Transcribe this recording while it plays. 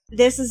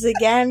This is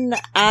again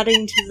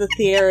adding to the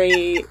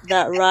theory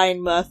that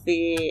Ryan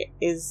Murphy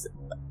is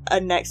a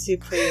Next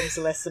Supremes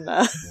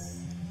listener.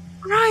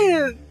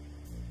 Ryan,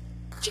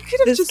 you could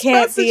have This just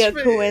can't be a messaged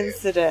me.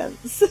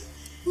 coincidence.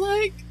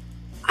 Like,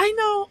 I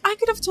know, I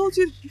could have told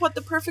you what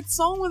the perfect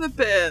song would have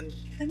been,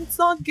 and it's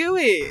not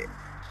gooey.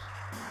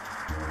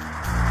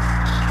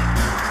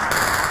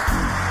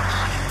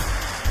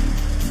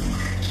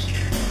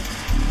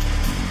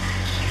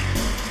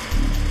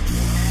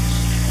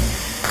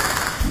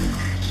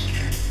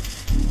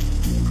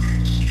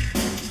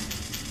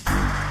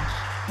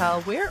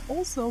 We're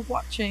also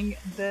watching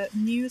the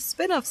new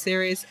spin-off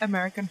series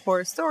American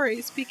Horror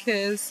Stories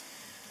because,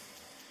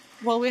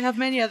 well, we have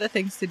many other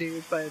things to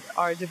do, but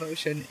our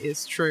devotion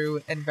is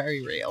true and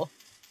very real.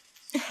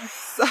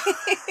 So-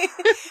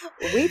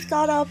 We've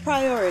got our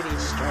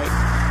priorities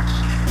straight.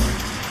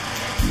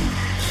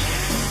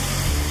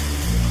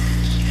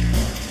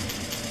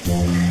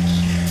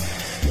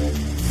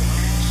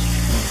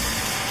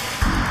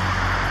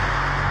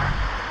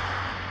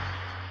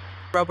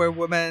 Rubber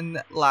Woman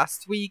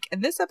last week,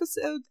 and this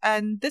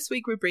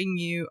week we bring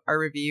you our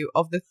review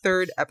of the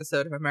third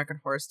episode of American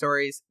Horror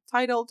Stories,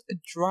 titled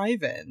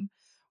Drive-In,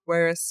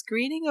 where a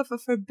screening of a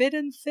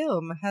forbidden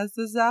film has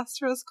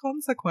disastrous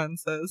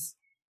consequences.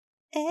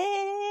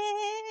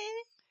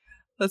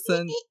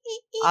 Listen,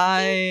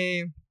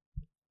 I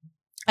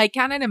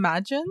cannot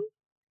imagine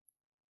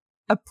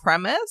a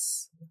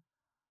premise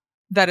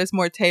that is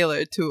more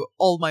tailored to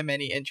all my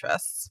many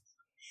interests.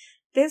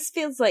 This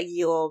feels like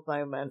your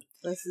moment.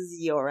 This is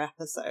your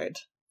episode.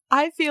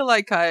 I feel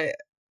like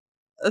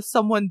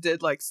someone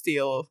did like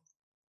steal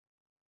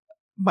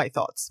my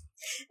thoughts.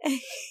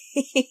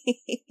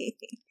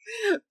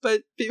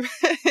 But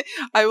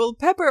I will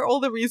pepper all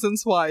the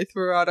reasons why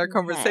throughout our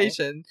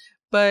conversation.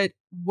 But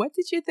what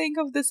did you think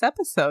of this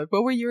episode?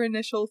 What were your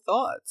initial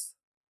thoughts?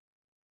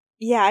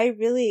 Yeah, I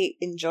really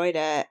enjoyed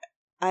it.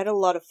 I had a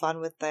lot of fun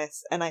with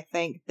this, and I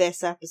think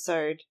this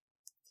episode,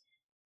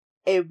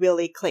 it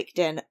really clicked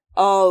in.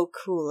 Oh,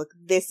 cool. Look,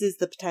 this is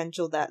the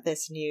potential that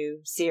this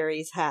new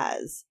series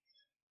has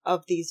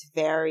of these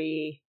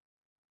very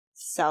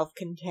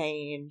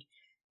self-contained,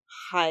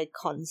 high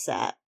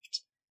concept,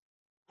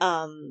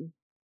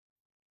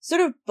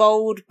 sort of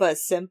bold but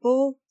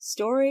simple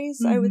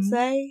stories, I would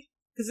say.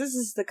 Because this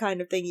is the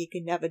kind of thing you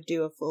can never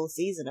do a full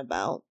season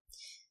about.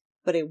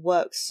 But it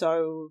works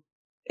so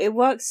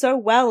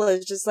well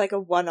as just like a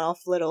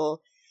one-off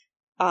little,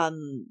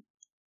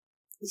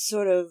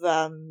 sort of,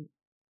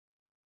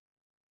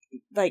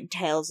 like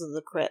Tales of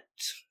the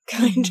Crypt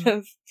kind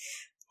of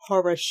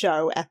horror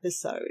show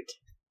episode.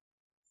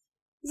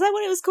 Is that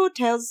what it was called?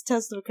 Tales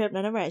of the Crypt?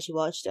 I never actually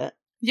watched it.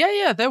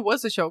 Yeah, there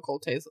was a show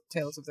called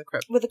Tales of the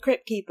Crypt. With the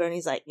Crypt Keeper, and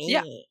he's like, me.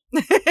 Yeah.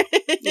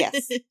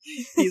 Yes.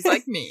 He's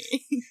like me.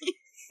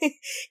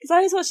 Because I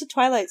always watched the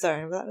Twilight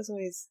Zone, but that was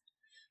always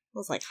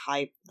like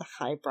the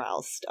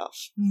highbrow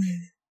stuff.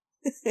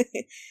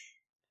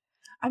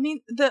 I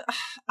mean,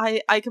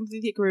 I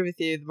completely agree with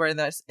you where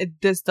this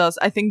does.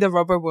 I think the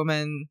Rubber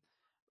Woman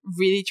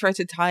really tried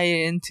to tie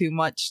in too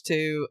much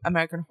to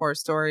American Horror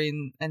Story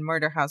and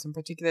Murder House in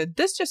particular.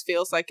 This just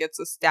feels like it's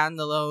a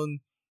standalone,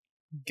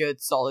 good,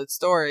 solid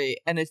story,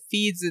 and it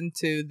feeds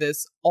into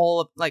this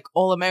all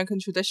American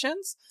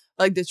traditions,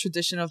 like the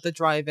tradition of the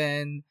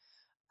drive-in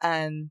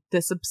and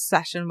this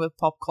obsession with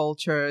pop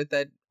culture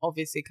that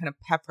obviously kind of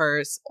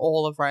peppers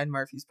all of Ryan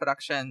Murphy's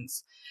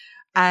productions.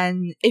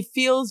 And it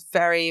feels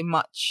very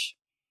much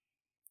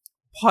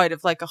part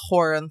of like a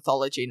horror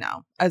anthology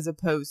now, as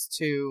opposed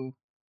to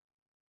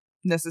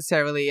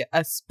necessarily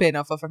a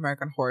spin-off of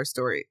American Horror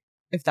Story,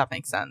 if that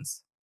makes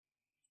sense.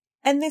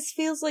 And this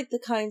feels like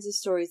the kinds of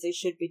stories they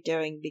should be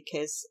doing,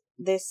 because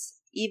this,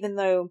 even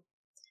though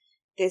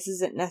this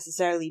isn't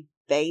necessarily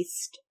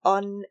based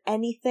on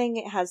anything,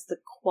 it has the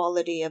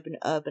quality of an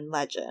urban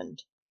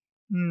legend.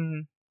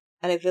 And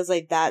it feels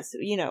like that's,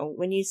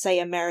 when you say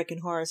American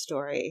Horror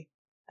Story,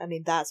 I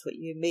mean, that's what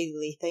you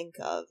immediately think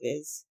of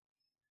is,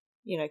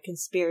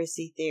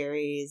 conspiracy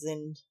theories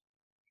and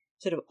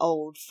sort of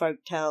old folk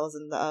tales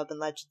and the urban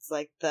legends,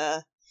 like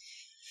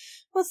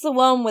what's the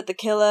one with the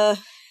killer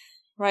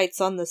writes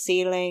on the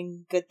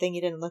ceiling, good thing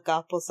you didn't look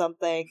up or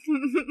something,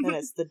 and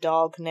it's the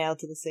dog nailed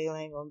to the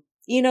ceiling, or,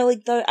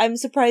 I'm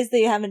surprised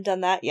they haven't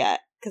done that yet,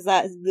 because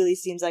that really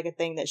seems like a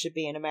thing that should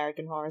be an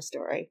American Horror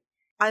Story.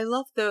 I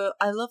love the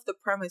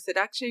premise. It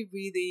actually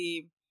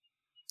really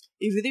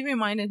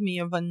reminded me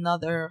of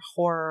another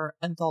horror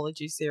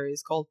anthology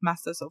series called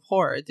Masters of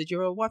Horror. Did you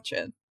ever watch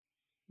it?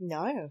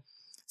 No.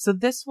 So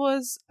this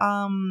was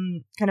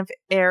kind of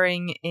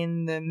airing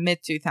in the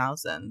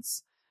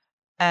mid-2000s.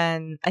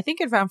 And I think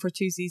it ran for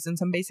 2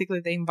 seasons. And basically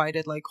they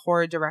invited like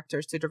horror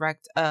directors to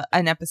direct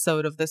an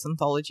episode of this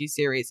anthology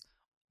series.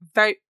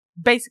 Very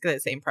basically the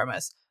same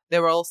premise. They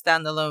were all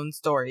standalone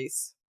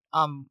stories.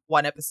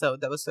 One episode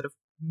that was sort of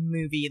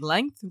movie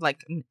length, like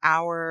an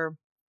hour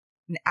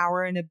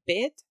and a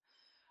bit.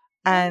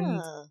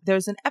 And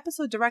there's an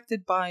episode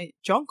directed by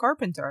John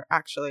Carpenter,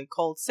 actually,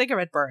 called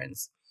Cigarette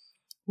Burns,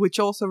 which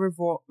also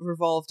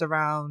revolved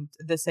around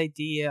this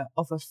idea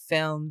of a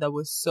film that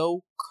was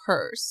so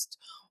cursed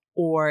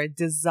or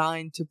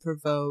designed to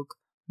provoke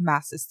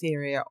mass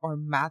hysteria or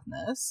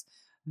madness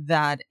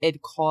that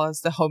it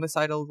caused a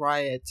homicidal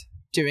riot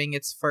during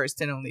its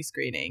first and only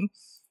screening.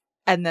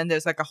 And then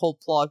there's like a whole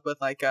plot with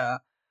like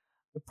a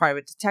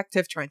private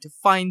detective trying to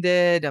find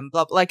it and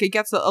blah, blah. Like, it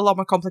gets a lot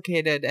more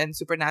complicated and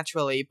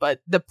supernaturally, but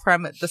the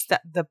premise,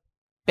 the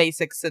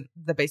basic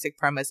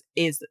premise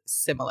is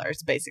similar.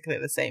 It's basically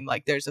the same.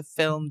 Like, there's a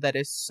film that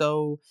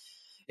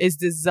is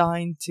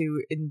designed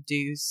to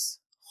induce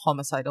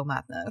homicidal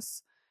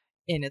madness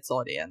in its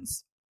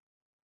audience.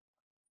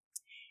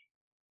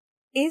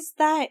 Is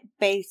that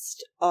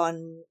based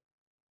on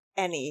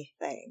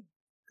anything?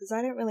 Because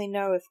I don't really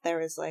know if there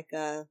is like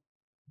an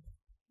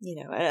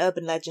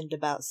urban legend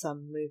about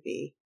some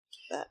movie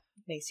that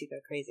makes you go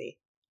crazy.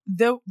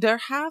 Though there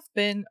have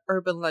been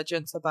urban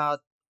legends about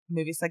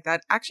movies like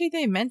that. Actually,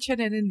 they mention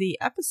it in the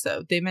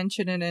episode. They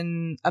mention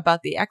it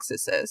about The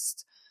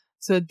Exorcist.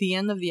 So at the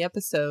end of the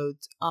episode,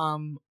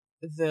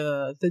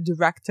 the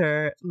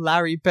director,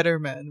 Larry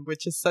Bitterman,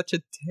 which is such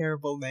a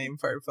terrible name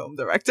for a film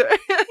director.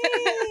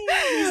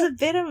 He's a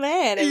bitter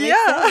man. It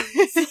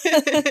makes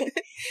sense.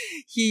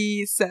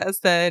 He says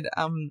that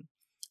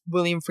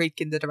William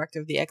Friedkin, the director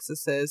of The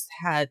Exorcist,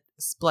 had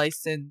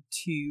spliced in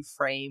 2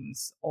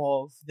 frames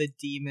of the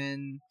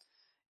demon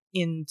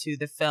into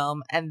the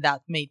film, and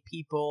that made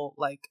people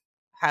like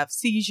have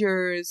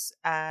seizures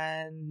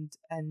and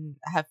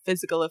have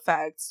physical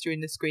effects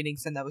during the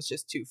screenings, and that was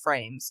just 2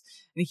 frames.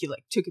 And he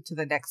like took it to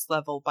the next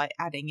level by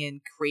adding in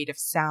creative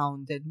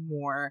sound and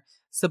more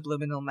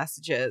subliminal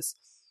messages.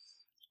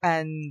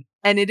 And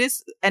it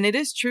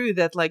is true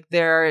that like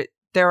there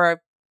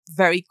are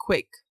very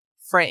quick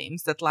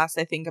frames that last,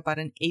 I think, about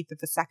 1/8 of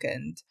a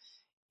second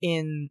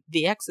in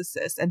The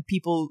Exorcist, and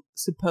people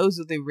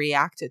supposedly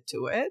reacted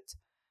to it.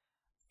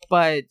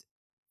 But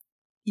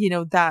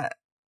that,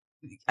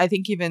 I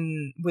think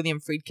even William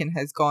Friedkin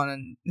has gone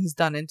and has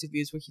done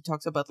interviews where he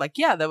talks about like,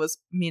 yeah, that was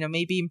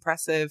maybe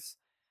impressive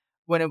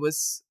when it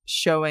was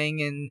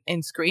showing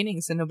in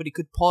screenings and nobody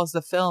could pause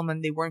the film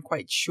and they weren't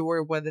quite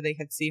sure whether they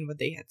had seen what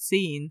they had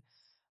seen.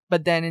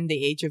 But then in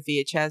the age of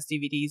VHS,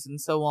 DVDs, and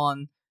so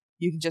on,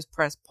 you can just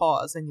press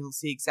pause and you'll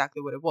see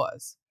exactly what it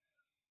was.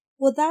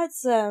 Well,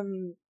 that's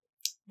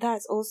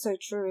also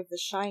true of The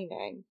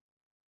Shining.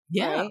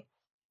 Yeah. Right?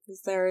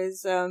 Because there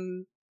is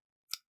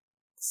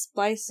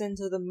spliced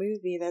into the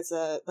movie, there's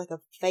a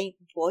faint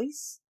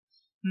voice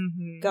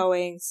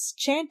going,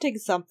 chanting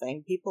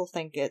something. People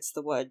think it's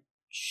the word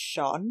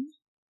Sean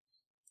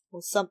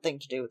or something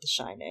to do with The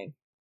Shining.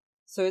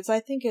 So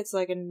I think it's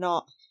like a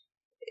not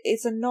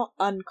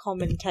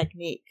uncommon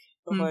technique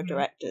for horror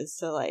directors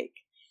to like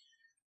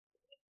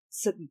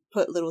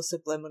put little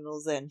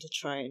subliminals in to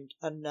try and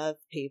unnerve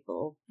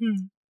people.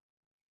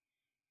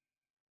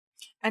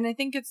 And I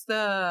think it's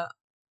the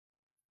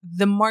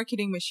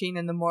marketing machine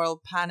and the moral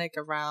panic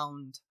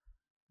around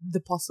the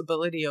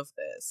possibility of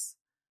this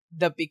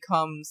that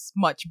becomes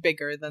much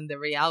bigger than the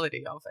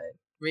reality of it,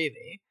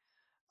 really.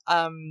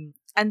 And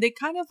they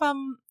kind of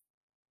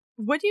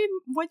what do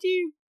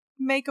you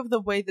make of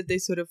the way that they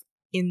sort of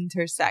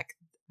intersect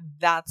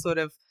that sort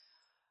of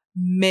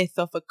myth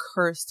of a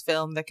cursed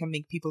film that can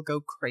make people go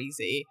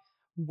crazy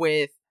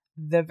with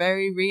the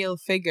very real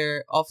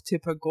figure of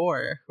Tipper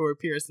Gore, who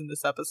appears in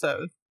this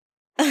episode?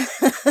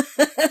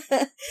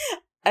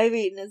 I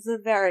mean, it's a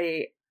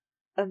very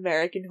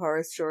American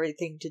Horror Story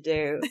thing to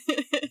do.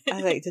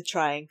 I think, to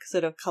try and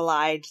sort of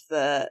collide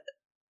the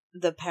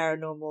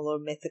paranormal or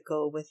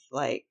mythical with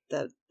like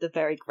the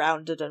very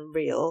grounded and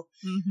real.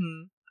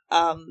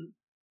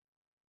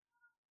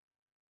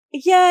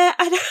 Yeah,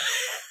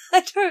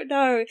 I don't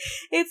know.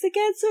 It's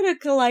again sort of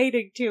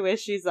colliding 2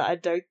 issues that I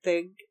don't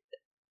think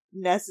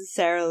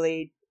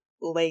necessarily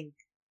link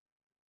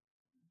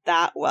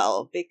that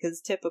well,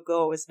 because Tipper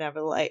Gore was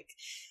never like,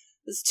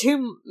 there's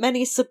too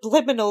many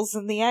subliminals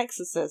in The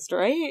Exorcist,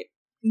 right?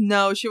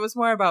 No, she was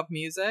more about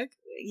music.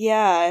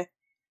 Yeah.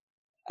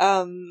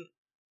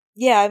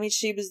 Yeah, I mean,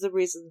 she was the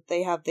reason that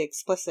they have the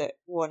explicit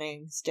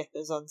warning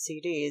stickers on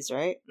CDs,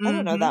 right? I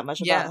don't know that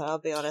much about her, I'll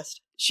be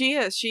honest. She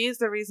is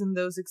the reason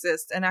those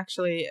exist. And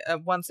actually,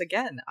 once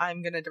again,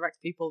 I'm going to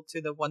direct people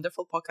to the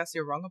wonderful podcast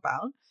You're Wrong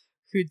About,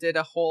 who did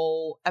a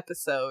whole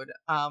episode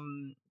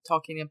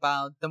talking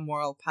about the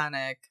moral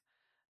panic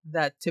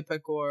that Tipper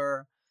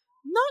Gore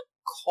not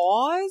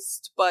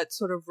caused, but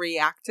sort of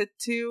reacted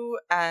to,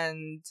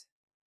 and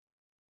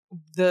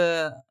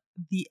the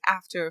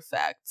after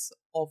effects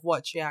of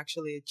what she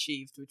actually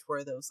achieved, which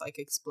were those like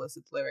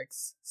explicit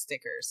lyrics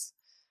stickers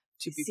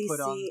to be put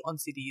on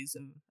CDs,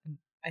 and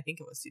I think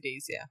it was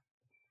CDs, yeah.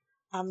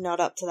 I'm not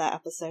up to that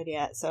episode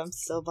yet, so I'm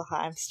still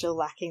behind. I'm still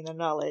lacking the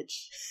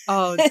knowledge.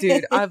 Oh,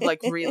 dude, I've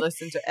like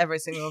re-listened to every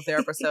single of their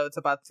episodes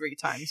about 3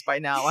 times by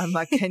now. I'm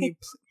like, can you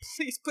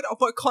please put out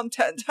more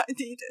content? I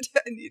need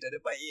it in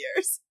my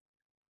ears.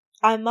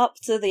 I'm up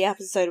to the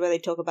episode where they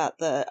talk about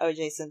the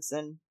O.J.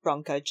 Simpson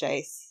Bronco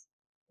chase,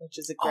 which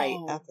is a great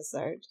Oh.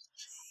 episode.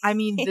 I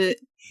mean, the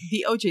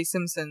O.J.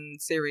 Simpson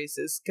series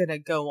is gonna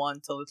go on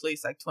till at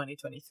least like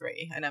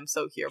 2023, and I'm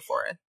so here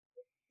for it.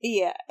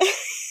 Yeah.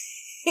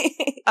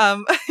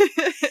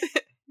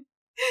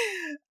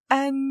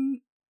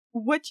 And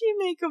what do you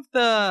make of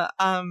the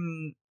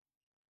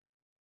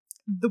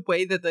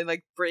way that they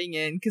like bring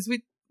in, because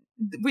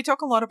we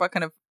talk a lot about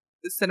kind of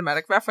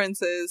cinematic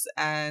references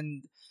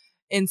and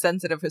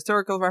insensitive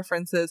historical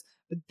references,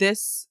 but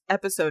this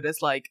episode is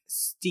like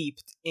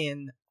steeped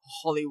in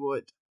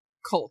Hollywood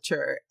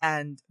culture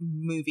and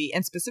movie,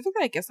 and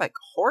specifically I guess like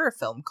horror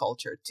film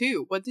culture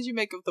too. What did you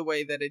make of the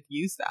way that it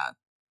used that?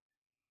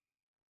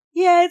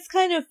 Yeah, it's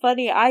kind of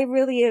funny. I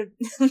really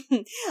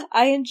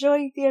I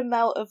enjoyed the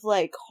amount of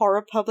like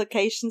horror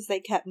publications they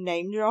kept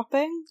name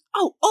dropping.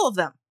 Oh, all of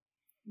them.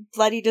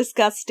 Bloody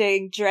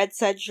Disgusting, Dread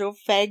Central,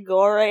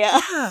 Fangoria.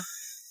 Yeah.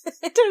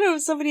 I don't know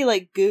if somebody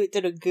like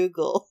did a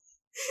Google.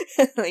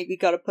 Like, we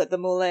gotta put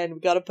them all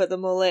in.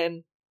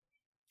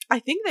 I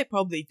think they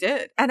probably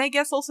did. And I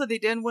guess also they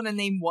didn't want to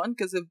name one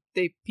because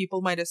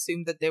people might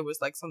assume that there was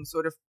like some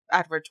sort of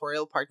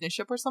advertorial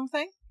partnership or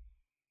something.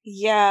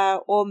 Yeah,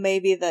 or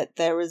maybe that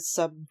there is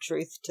some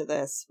truth to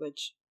this,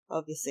 which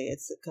obviously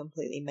it's a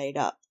completely made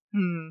up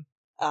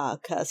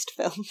cursed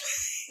film.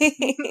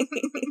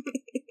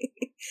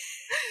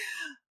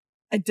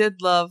 I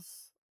did love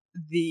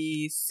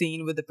the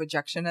scene with the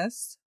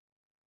projectionist.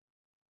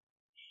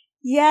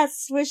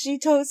 Yes, where she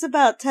talks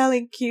about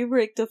telling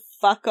Kubrick to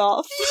fuck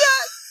off.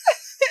 Yes!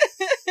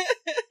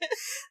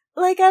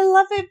 Like, I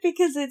love it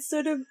because it's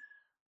sort of...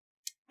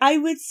 I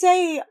would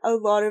say a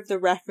lot of the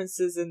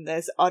references in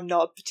this are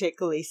not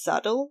particularly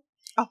subtle.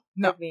 Oh,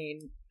 no. I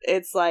mean,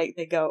 it's like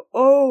they go,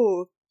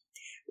 oh,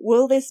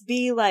 will this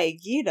be like,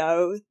 you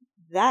know,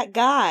 that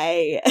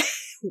guy,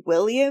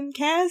 William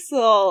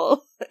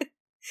Castle?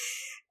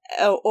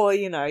 Or,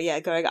 you know,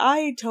 yeah, going,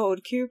 I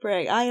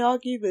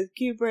argued with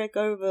Kubrick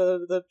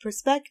over the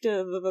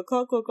perspective of A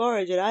Clockwork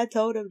Orange, and I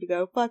told him to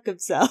go fuck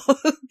himself.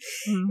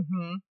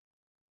 Mm-hmm.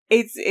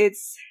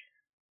 It's,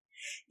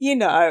 you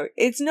know,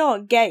 it's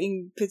not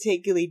getting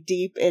particularly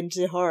deep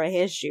into horror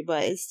history,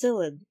 but it's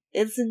still,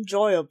 it's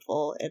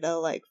enjoyable, you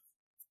know, like,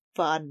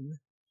 fun.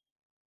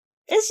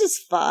 It's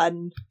just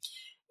fun.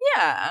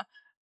 Yeah.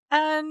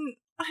 And,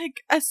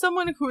 like, as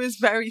someone who is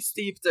very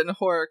steeped in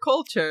horror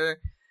culture,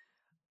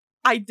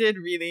 I did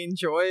really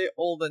enjoy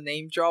all the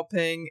name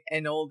dropping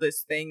and all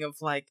this thing of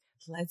like,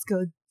 let's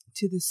go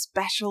to the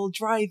special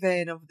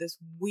drive-in of this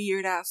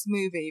weird ass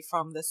movie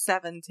from the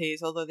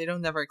 70s, although they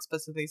don't never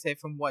explicitly say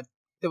from what.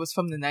 It was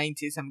from the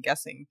 90s, I'm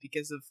guessing,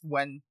 because of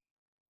when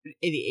in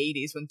the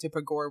 80s when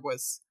Tipper Gore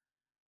was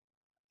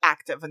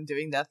active and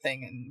doing that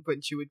thing, and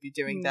when she would be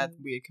doing that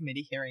weird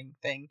committee hearing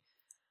thing.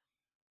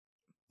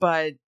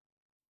 But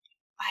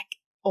like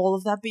all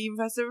of that being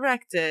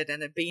resurrected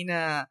and it being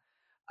a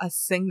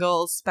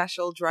single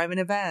special drive-in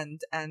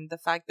event, and the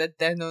fact that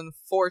then on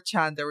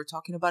 4chan they were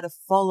talking about a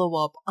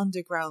follow-up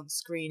underground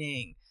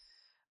screening,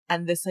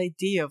 and this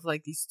idea of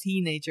like these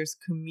teenagers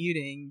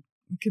communing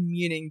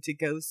to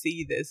go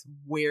see this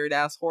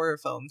weird-ass horror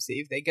film, see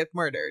if they get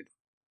murdered.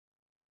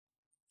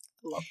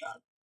 I love that.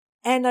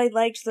 And I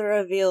liked the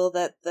reveal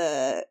that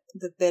the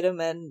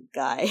Bitterman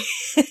guy,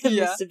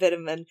 Yeah. Mr.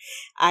 Bitterman,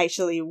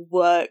 actually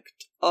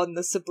worked on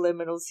the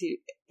subliminals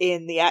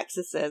in The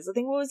Exorcist. I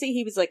think, what was he?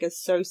 He was like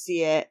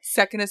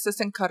second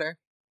assistant cutter.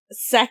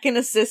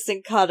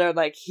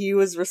 Like, he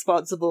was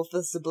responsible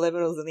for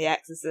subliminals in The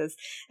Exorcist,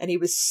 and he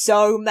was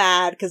so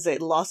mad because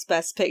it lost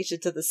Best Picture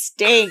to The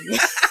Sting.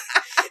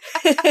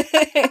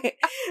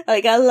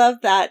 Like, I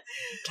love that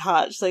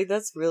touch. Like,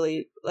 that's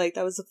really, like,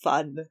 that was a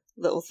fun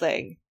little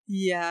thing.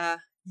 Yeah,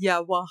 100%.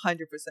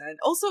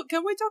 Also,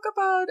 can we talk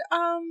about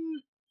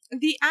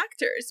the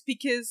actors?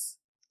 Because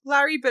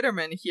Larry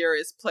Bitterman here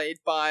is played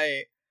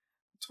by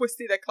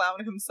Twisty the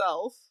Clown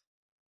himself.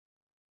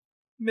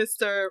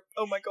 Mr.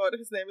 Oh my god,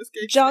 his name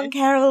escapes me. John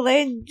Carroll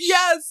Lynch.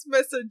 Yes,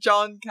 Mr.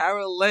 John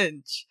Carroll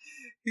Lynch,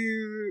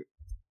 who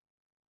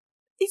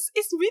is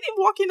really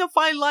walking a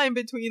fine line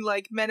between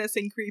like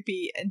menacing,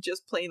 creepy, and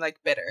just plain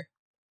like bitter.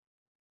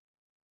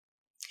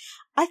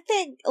 I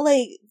think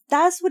like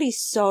that's what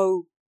he's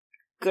so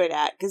good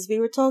at, because we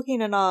were talking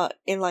in our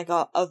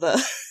other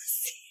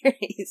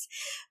series,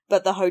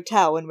 but The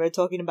Hotel, when we were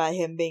talking about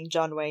him being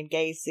John Wayne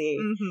Gacy.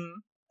 Mm-hmm.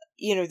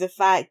 You know, the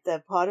fact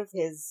that part of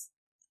his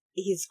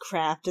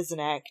craft as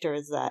an actor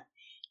is that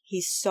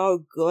he's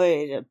so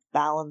good at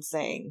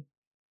balancing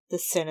the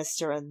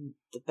sinister and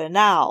the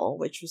banal,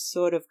 which was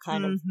sort of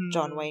kind of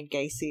John Wayne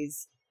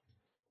Gacy's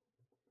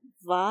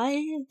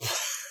vibe.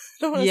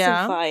 I don't want to say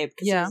vibe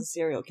because he was a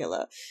serial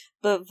killer,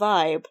 but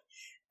vibe.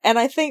 And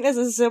I think there's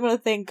a similar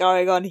thing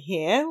going on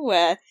here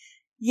where,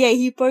 yeah,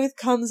 he both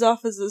comes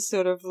off as a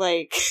sort of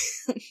like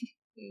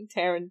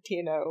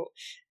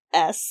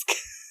Tarantino-esque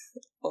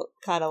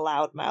kind of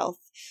loudmouth,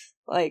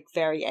 like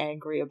very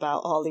angry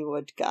about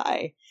Hollywood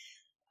guy.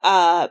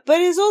 But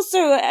is also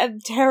a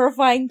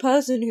terrifying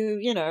person who,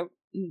 you know,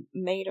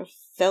 made a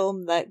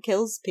film that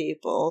kills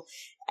people,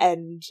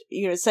 and,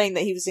 you know, saying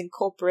that he was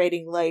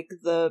incorporating like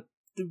the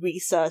the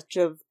research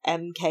of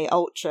MK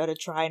Ultra to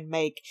try and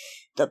make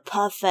the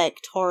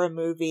perfect horror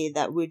movie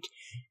that would,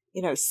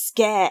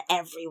 scare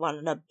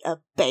everyone on a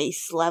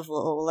base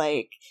level.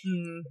 Like,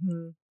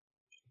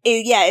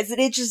 it's an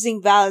interesting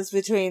balance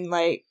between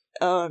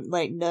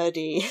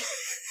nerdy,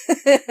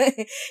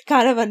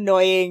 kind of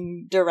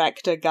annoying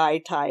director guy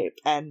type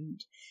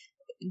and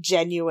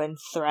genuine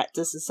threat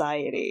to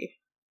society.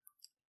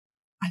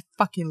 I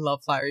fucking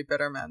love Larry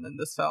Bitterman in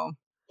this film.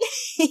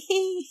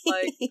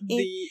 Like,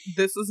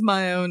 this is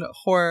my own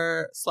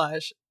horror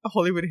 /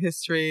 Hollywood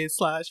history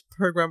 /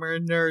 programmer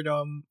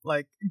nerdom,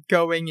 like,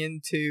 going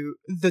into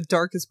the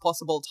darkest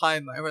possible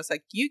time. I was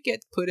like, you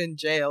get put in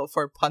jail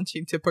for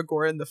punching Tipper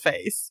Gore in the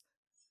face.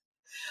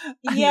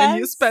 And then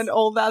you spend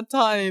all that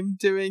time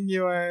doing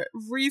your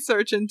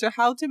research into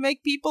how to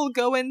make people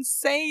go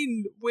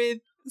insane with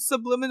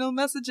subliminal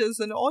messages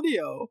and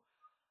audio.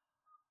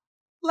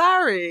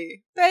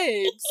 Larry,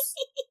 babes,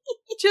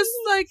 just,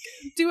 like,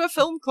 do a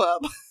film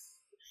club.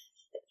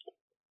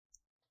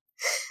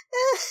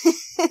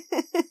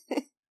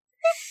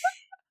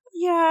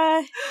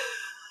 Yeah.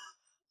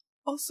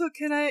 Also,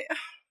 can I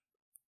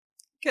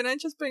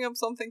just bring up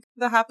something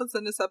that happens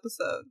in this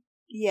episode?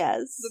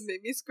 Yes. That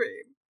made me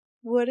scream.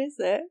 What is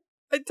it?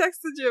 I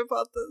texted you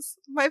about this.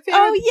 My favorite.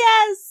 Oh,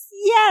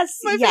 yes.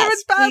 My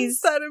favorite band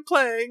started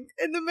playing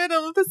in the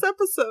middle of this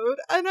episode,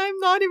 and I'm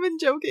not even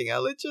joking.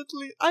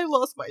 I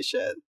lost my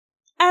shit.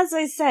 As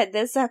I said,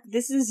 this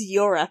is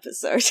your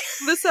episode.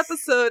 This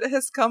episode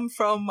has come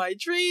from my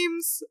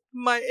dreams,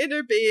 my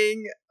inner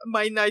being,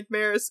 my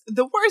nightmares,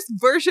 the worst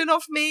version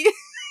of me.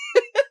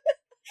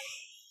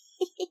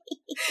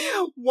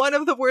 One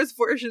of the worst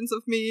versions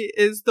of me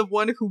is the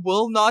one who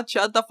will not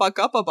shut the fuck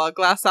up about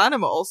Glass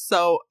Animals.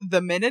 So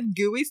the minute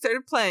Gooey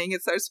started playing,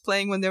 it starts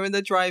playing when they're in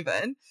the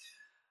drive-in.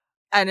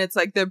 And it's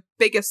like their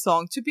biggest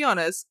song. To be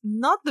honest,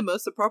 not the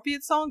most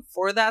appropriate song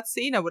for that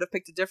scene. I would have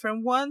picked a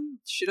different one.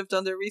 Should have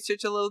done their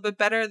research a little bit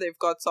better. They've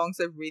got songs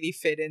that really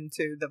fit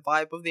into the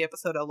vibe of the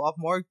episode a lot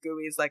more.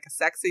 Gooey is like a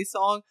sexy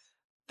song.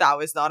 That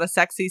was not a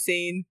sexy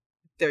scene.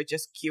 They're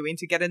just queuing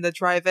to get in the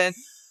drive-in.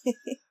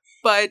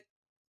 But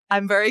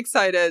I'm very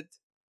excited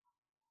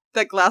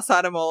that Glass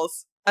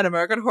Animals and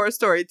American Horror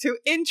Story, two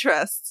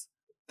interests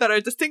that are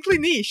distinctly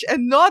niche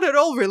and not at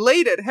all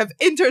related, have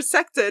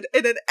intersected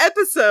in an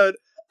episode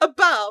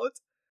about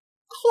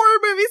horror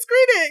movie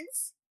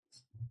screenings.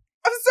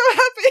 I'm so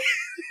happy.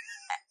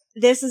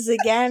 This is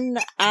again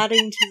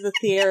adding to the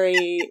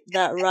theory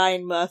that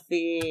Ryan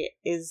Murphy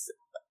is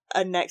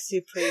a Next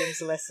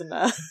Supremes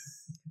listener.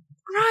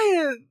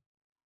 Ryan,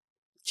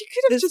 you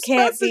could have this just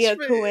can't be a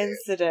me.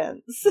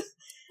 Coincidence.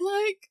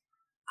 Like,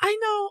 I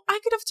know, I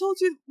could have told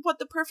you what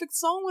the perfect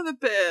song would have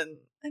been,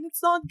 and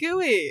it's not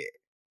Gooey.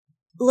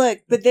 Look,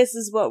 but this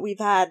is what we've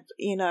had,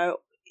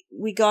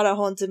 we got a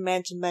Haunted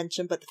Mansion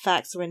mention, but the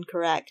facts are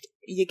incorrect.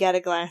 You get a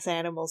Glass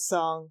Animals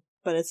song,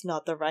 but it's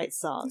not the right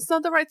song. It's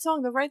not the right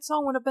song. The right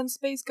song would have been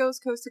Space Goes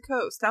Coast to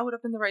Coast. That would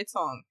have been the right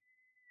song.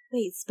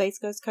 Wait, Space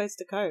Goes Coast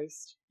to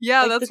Coast?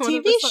 Yeah, like that's the one TV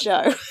of the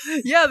show.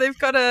 Yeah, they've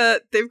got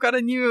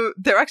a new.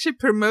 They're actually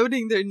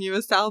promoting their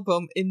newest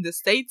album in the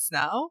States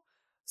now.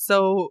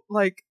 So,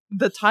 like,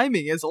 the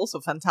timing is also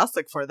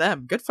fantastic for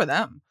them. Good for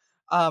them.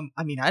 I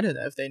mean, I don't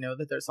know if they know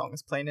that their song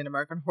is playing in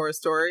American Horror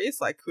Stories.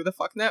 Like, who the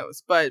fuck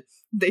knows? But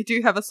they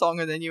do have a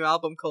song on the new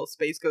album called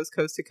Space Goes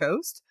Coast to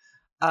Coast.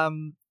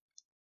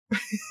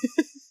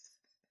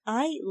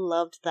 I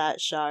loved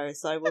that show,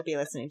 so I will be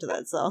listening to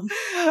that song.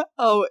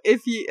 Oh,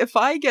 if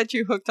I get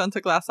you hooked onto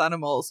Glass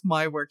Animals,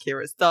 my work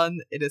here is done.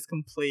 It is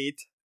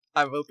complete.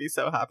 I will be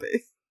so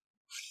happy.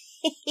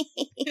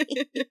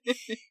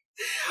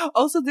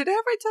 Also, did I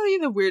ever tell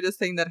you the weirdest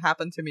thing that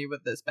happened to me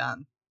with this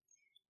band?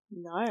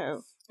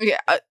 No. Okay,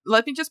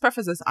 let me just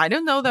preface this. I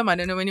don't know them. I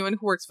don't know anyone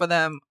who works for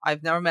them.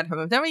 I've never met them.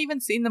 I've never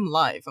even seen them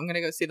live. I'm gonna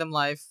go see them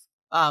live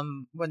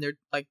when their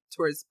like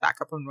tours back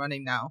up and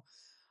running now.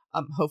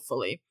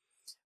 Hopefully.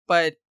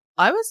 But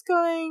I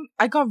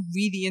got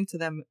really into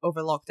them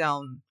over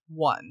lockdown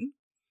 1.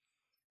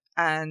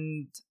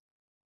 And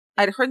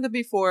I'd heard them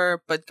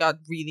before, but got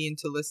really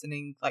into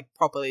listening like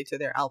properly to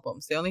their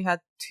albums. They only had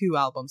 2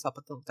 albums up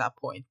until that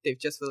point. They've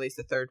just released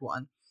a 3rd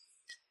one.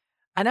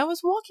 And I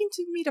was walking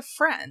to meet a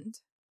friend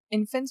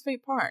in Finsbury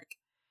Park.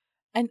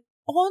 And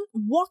on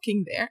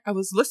walking there, I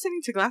was listening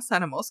to Glass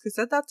Animals, because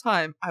at that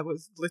time, I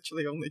was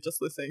literally only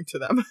just listening to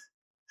them.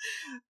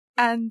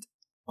 And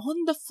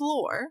on the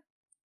floor,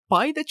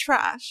 by the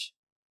trash,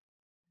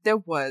 there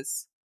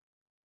was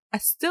a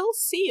still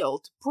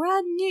sealed,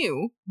 brand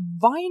new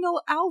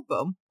vinyl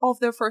album of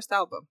their first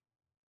album.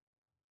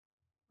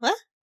 What?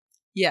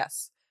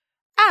 Yes.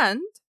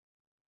 And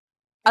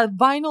a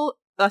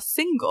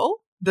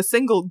single, the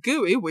single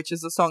Gooey, which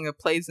is the song that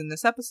plays in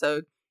this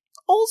episode,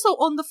 also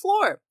on the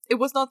floor. It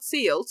was not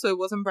sealed, so it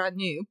wasn't brand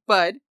new,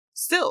 but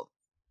still.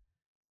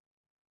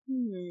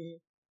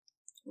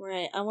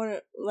 Right,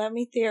 let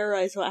me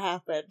theorize what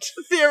happened.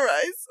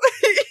 Theorize.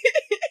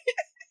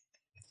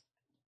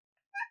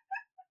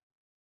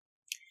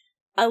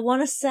 I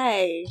want to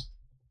say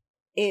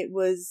it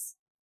was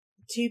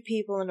 2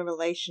 people in a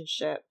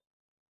relationship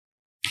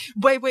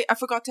Wait, I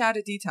forgot to add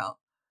a detail.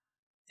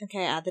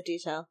 Okay, add the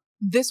detail.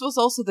 This was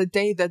also the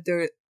day that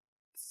their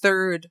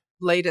third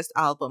latest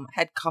album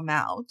had come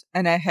out,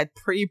 and I had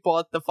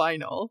pre-bought the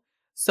vinyl.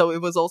 So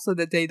it was also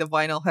the day the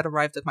vinyl had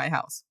arrived at my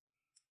house.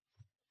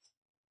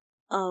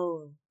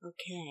 Oh,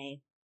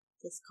 okay.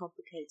 This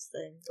complicates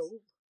things.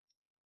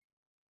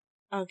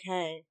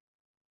 Okay.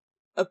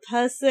 A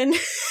person,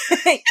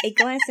 a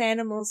Glass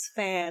Animals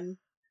fan.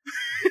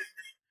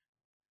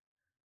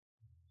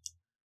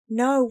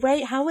 No,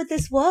 wait, how would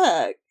this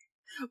work?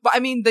 But I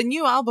mean, the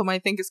new album I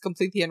think is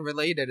completely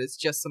unrelated. It's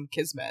just some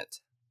kismet.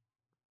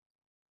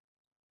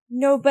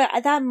 No,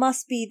 but that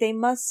must be, they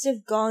must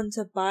have gone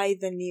to buy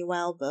the new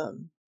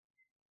album.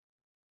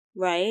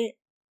 Right?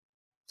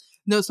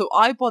 No, so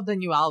I bought the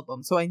new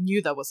album, so I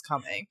knew that was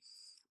coming.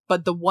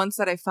 But the ones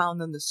that I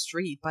found on the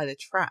street by the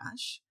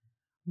trash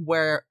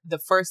were the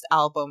first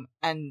album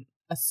and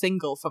a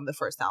single from the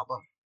first album.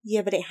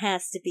 Yeah, but it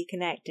has to be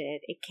connected.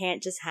 It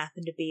can't just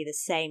happen to be the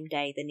same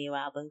day the new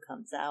album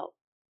comes out.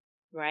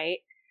 Right?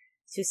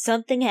 So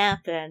something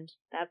happened.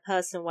 That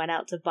person went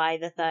out to buy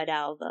the third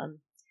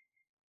album.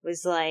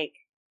 Was like,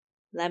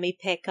 let me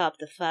pick up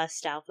the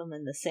first album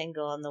and the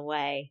single on the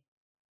way.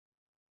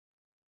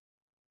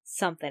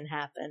 Something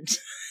happened.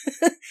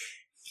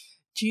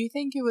 Do you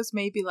think it was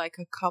maybe like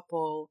a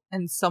couple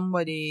and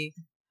somebody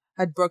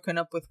had broken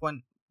up with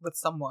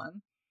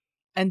someone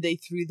and they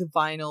threw the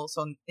vinyls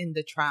in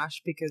the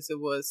trash because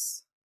it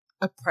was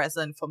a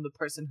present from the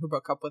person who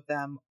broke up with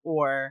them,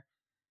 or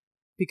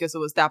because it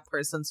was that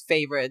person's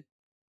favorite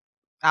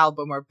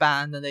album or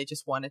band and they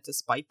just wanted to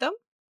spite them?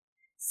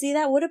 See,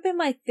 that would have been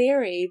my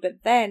theory,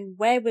 but then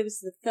where was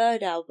the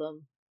third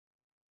album?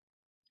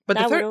 But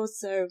that the would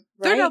also,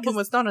 third album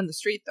was not on the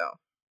street, though.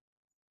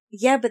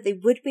 Yeah, but they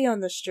would be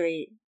on the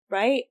street,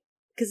 right?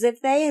 Because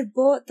if they had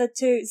bought the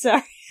two,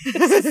 sorry,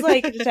 this is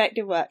like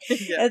detective work.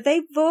 Yeah. If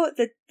they bought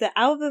the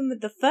album,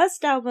 the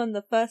first album,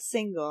 the first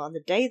single on the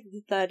day that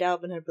the third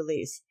album had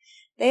released,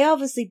 they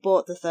obviously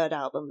bought the third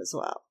album as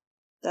well.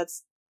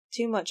 That's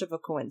too much of a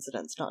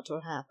coincidence not to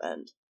have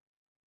happened.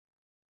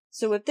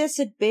 So if this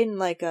had been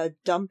like a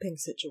dumping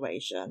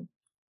situation,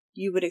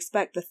 you would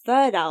expect the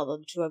third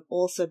album to have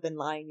also been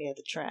lying near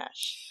the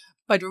trash.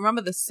 But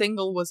remember, the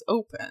single was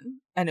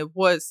open and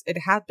it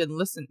had been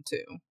listened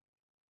to,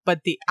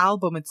 but the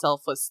album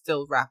itself was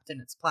still wrapped in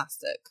its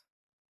plastic.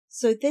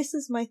 So this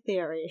is my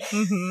theory.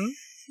 Mm-hmm.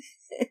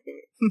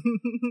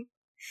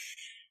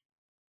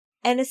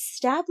 An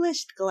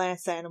established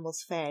Glass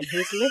Animals fan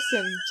who's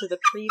listened to the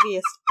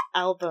previous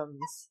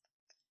albums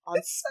on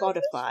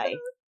Spotify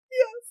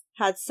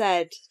had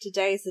said,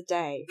 today's the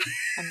day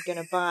I'm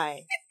gonna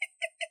buy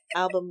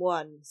album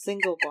 1,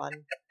 single 1,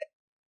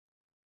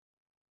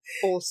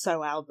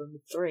 also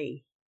album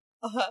 3.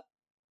 Uh-huh.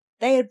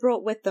 They had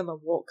brought with them a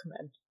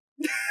Walkman.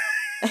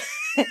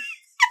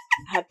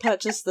 Had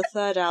purchased the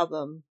third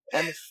album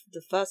and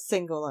the first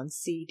single on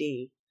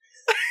CD.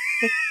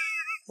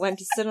 Went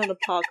to sit on a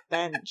park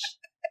bench.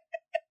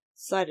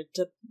 Decided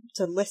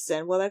to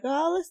listen. Well, like,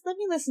 let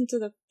me listen to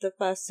the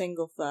first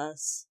single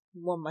first.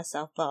 Warm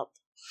myself up.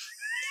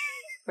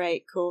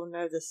 Great, cool,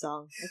 know the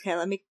song. Okay,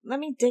 let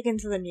me dig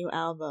into the new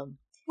album.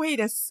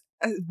 Wait,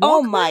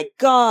 oh my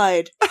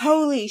god!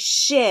 Holy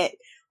shit!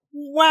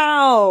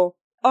 Wow!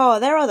 Oh,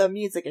 their other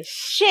music is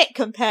shit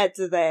compared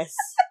to this.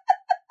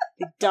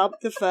 They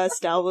dumped the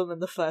first album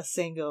and the first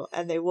single,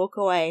 and they walk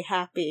away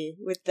happy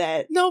with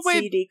their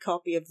CD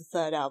copy of the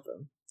third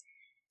album.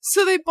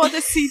 So they bought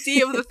the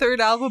CD of the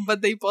third album,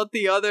 but they bought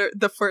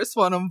the first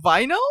one on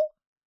vinyl?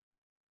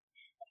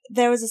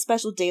 There was a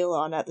special deal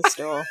on at the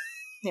store.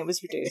 It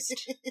was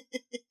reduced.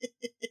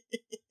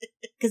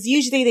 Because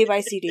usually they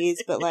buy CDs,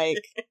 but like...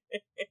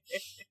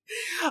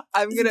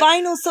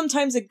 Vinyls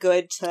sometimes are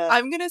good to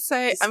I'm gonna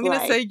say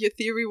display. your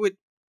theory would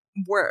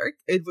work,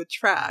 it would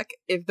track,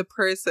 if the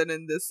person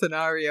in this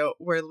scenario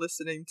were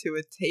listening to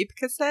a tape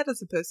cassette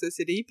as opposed to a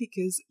CD,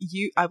 because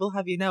I will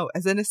have you know,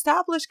 as an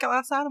established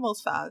Glass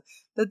Animals fan,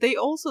 that they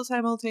also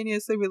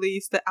simultaneously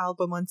released the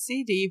album on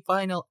CD,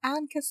 vinyl,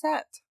 and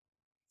cassette.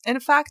 In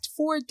fact,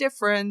 4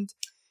 different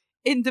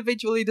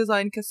individually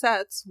designed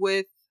cassettes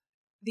with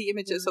the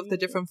images of the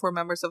different 4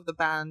 members of the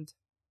band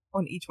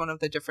on each one of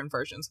the different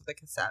versions of the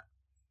cassette.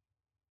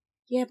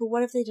 Yeah, but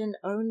what if they didn't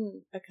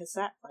own a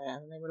cassette player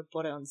and they would have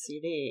bought it on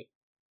CD?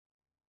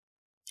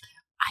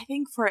 I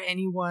think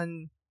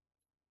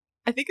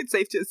it's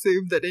safe to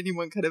assume that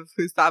anyone kind of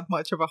who's that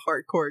much of a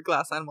hardcore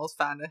Glass Animals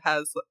fan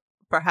has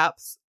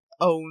perhaps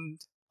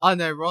owned,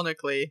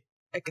 unironically,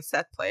 a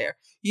cassette player.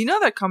 You know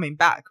they're coming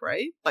back,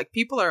 right? Like,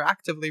 people are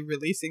actively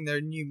releasing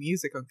their new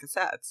music on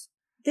cassettes.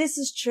 This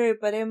is true,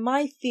 but in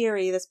my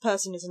theory, this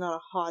person is not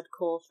a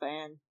hardcore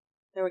fan.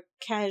 They're a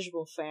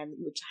casual fan,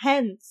 which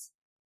hence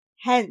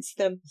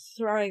them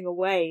throwing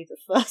away the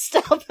first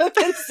album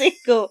and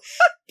single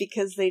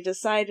because they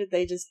decided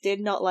they just did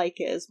not like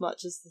it as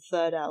much as the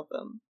third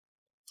album.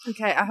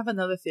 Okay, I have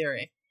another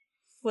theory.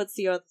 What's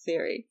the other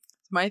theory?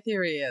 My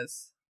theory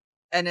is,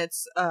 and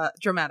it's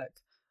dramatic,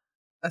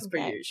 as per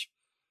usual.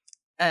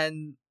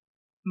 And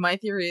my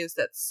theory is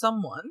that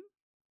someone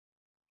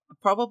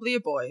probably a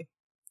boy,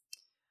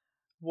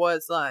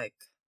 was like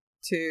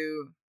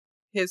to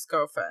his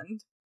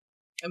girlfriend,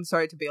 I'm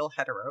sorry to be all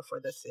hetero for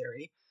this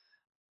theory,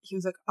 he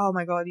was like, oh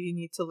my god, you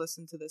need to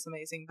listen to this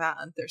amazing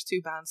band. There's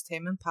 2 bands,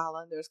 Tame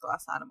Impala and there's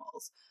Glass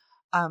Animals.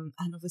 And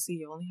obviously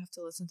you only have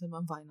to listen to them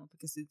on vinyl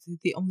because it's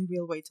the only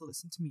real way to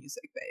listen to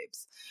music,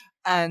 babes.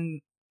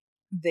 And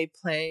they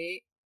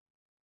play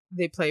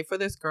for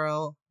this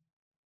girl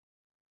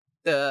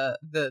the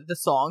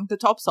song, the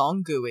top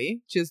song,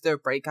 Gooey, which is their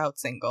breakout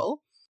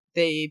single.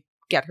 They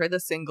get her the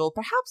single.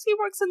 Perhaps he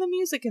works in the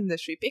music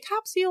industry.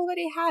 Perhaps he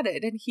already had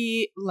it and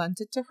he lent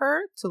it to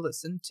her to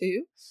listen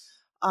to.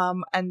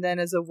 And then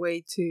as a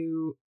way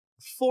to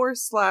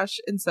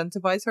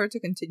force/incentivize her to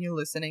continue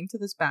listening to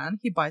this band,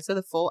 he buys her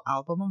the full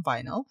album on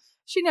vinyl.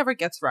 She never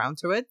gets around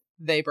to it.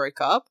 They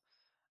break up.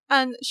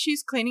 And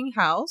she's cleaning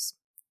house,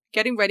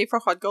 getting ready for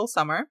Hot Girl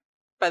Summer.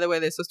 By the way,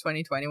 this was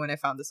 2020 when I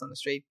found this on the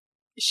street.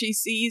 She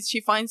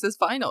finds this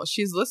vinyl.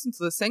 She's listened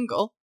to the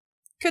single.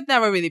 Could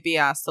never really be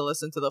asked to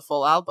listen to the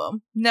full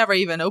album. Never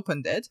even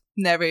opened it.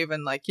 Never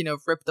even,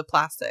 ripped the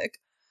plastic.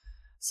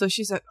 So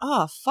she's like,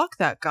 oh, fuck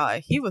that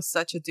guy. He was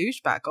such a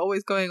douchebag.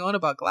 Always going on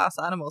about Glass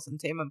Animals and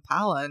Tame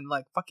Impala and,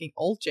 fucking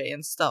Old J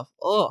and stuff.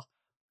 Ugh.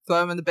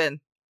 Throw him in the bin.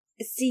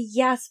 See,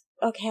 yes,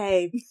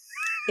 okay.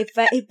 If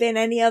it had been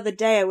any other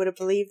day, I would have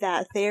believed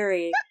that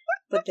theory.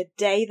 But the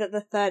day that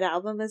the 3rd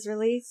album is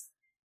released,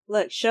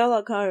 look,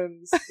 Sherlock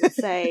Holmes would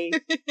say,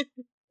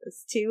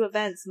 those 2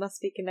 events must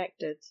be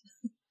connected.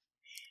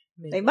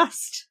 Maybe. They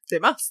must. They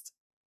must.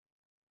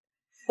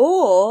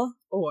 Or,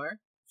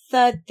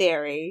 3rd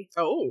theory.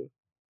 Oh.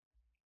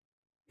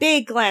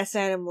 Big Glass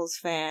Animals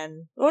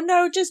fan, or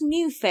no, just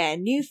new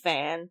fan,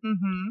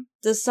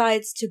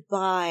 decides to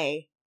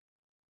buy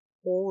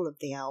all of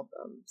the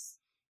albums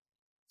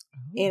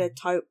in a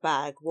tote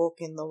bag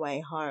walking the way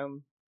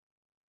home.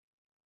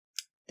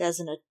 There's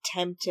an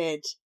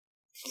attempted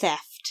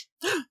theft.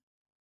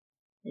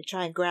 They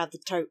try and grab the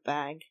tote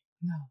bag.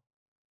 No.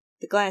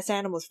 The Glass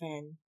Animals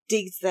fan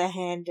digs their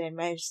hand in,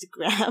 manages to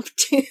grab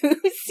 2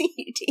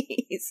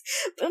 CDs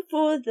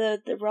before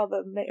the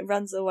robber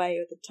runs away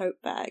with the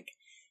tote bag.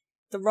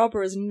 The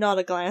robber is not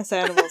a Glass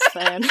Animals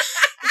fan.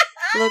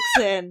 Looks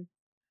in,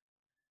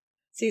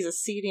 sees a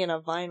CD and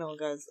a vinyl,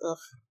 goes, ugh,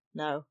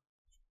 no.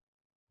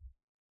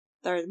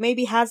 Or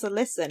maybe has a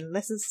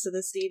listens to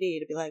the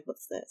CD to be like,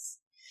 what's this?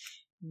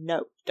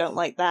 Nope, don't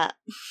like that.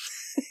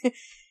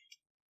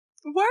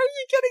 Where are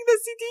you getting the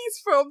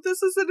CDs from?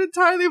 This is an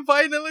entirely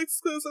vinyl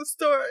exclusive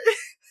story.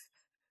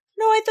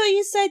 No, I thought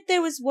you said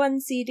there was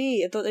 1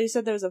 CD. I thought you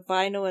said there was a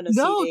vinyl and a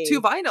CD. No,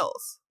 2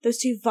 vinyls. There's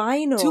 2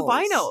 vinyls. 2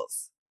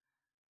 vinyls.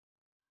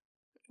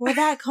 Well,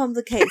 that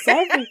complicates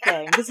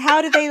everything. Because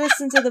how do they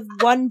listen to the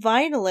 1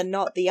 vinyl and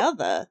not the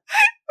other?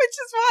 Which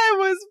is why I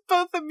was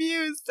both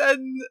amused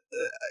and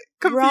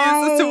confused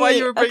as to why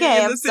you were bringing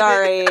in the CD.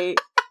 Sorry.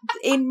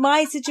 In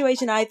my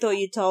situation, I thought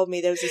you told me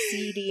there was a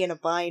CD and a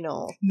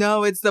vinyl.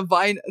 No, it's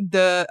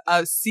the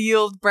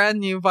sealed brand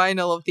new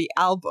vinyl of the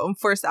album,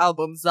 first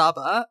album,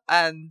 Zaba,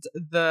 and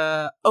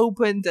the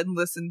opened and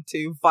listened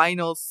to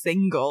vinyl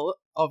single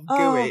of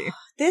Gooey.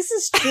 This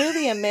is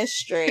truly a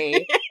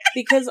mystery,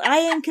 because I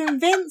am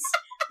convinced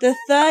the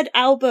 3rd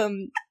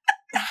album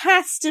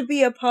has to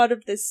be a part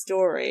of this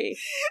story.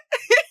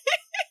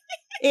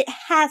 It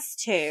has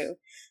to.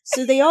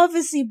 So they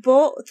obviously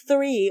bought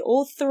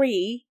all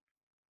 3.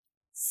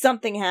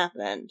 Something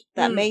happened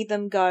that made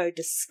them go,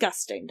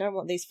 disgusting, don't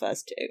want these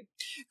first 2.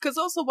 Because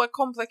also what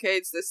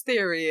complicates this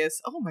theory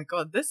is, oh my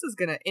god, this is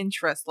gonna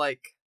interest,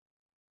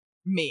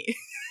 me.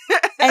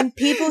 And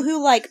people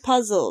who like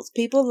puzzles,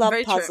 people love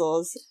Very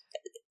puzzles. True.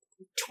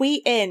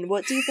 Tweet in,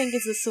 what do you think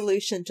is the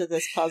solution to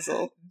this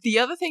puzzle? The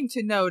other thing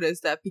to note is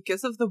that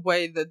because of the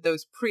way that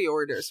those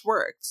pre-orders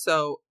worked,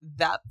 so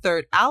that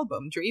 3rd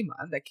album,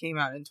 Dreamland, that came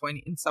out in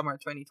summer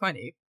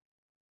 2020,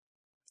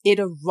 it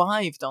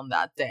arrived on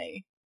that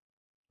day.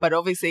 But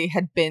obviously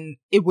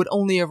it would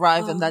only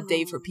arrive on that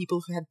day for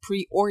people who had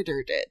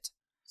pre-ordered it.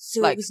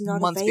 So it was not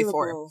months available.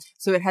 Before.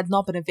 So it had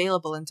not been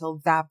available until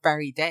that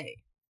very day.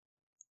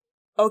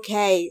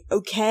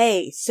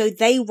 Okay. So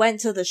they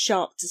went to the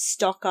shop to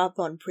stock up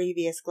on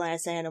previous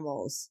Glass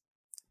Animals.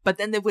 But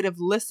then they would have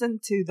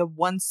listened to the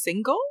 1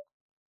 single?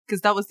 Because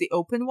that was the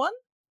open one?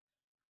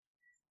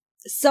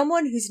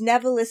 Someone who's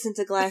never listened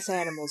to Glass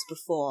Animals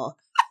before,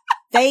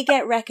 they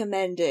get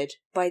recommended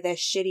by their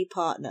shitty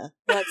partner.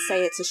 Let's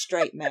say it's a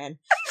straight man.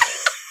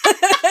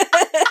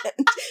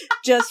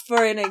 Just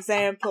for an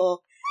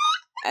example.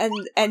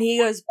 And he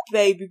goes,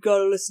 babe, you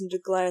gotta listen to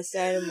Glass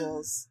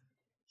Animals.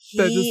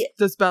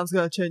 This band's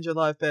gonna change your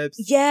life, babes.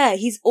 Yeah,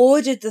 he's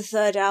ordered the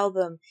 3rd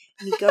album,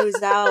 and he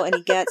goes out and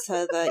he gets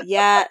her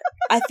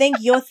I think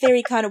your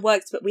theory kind of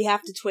works, but we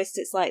have to twist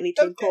it slightly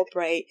to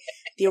incorporate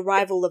the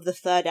arrival of the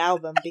 3rd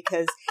album,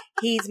 because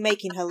he's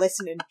making her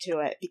listen to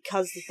it,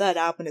 because the 3rd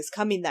album is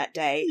coming that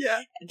day.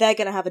 Yeah. They're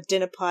gonna have a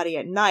dinner party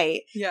at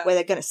night, where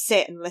they're gonna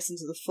sit and listen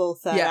to the full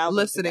 3rd album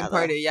listening together.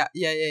 Party,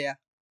 yeah.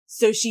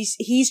 So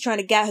he's trying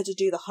to get her to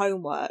do the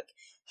homework.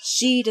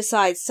 she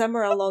decides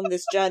somewhere along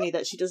this journey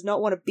that she does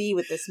not want to be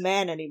with this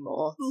man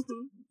anymore.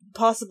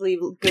 Possibly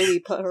Gooey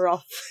put her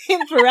off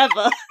him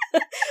forever.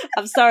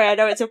 I'm sorry, I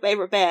know it's your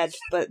favorite band,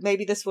 but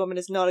maybe this woman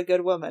is not a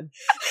good woman.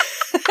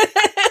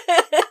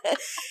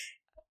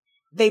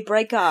 They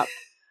break up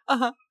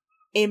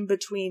in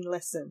between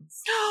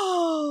listens.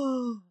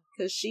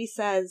 Because she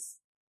says,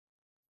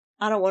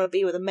 I don't want to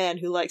be with a man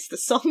who likes the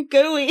song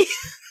Gooey.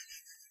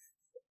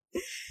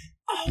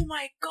 Oh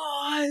my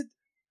god!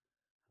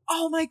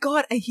 Oh my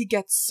god! And he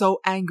gets so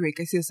angry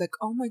because he's like,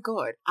 oh my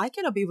god, I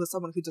cannot be with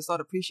someone who does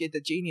not appreciate the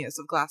genius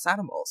of Glass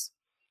Animals.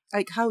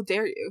 Like, how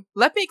dare you?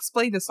 Let me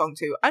explain the song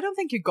to you. I don't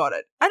think you got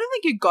it.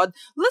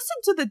 Listen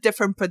to the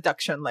different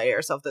production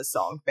layers of the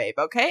song, babe,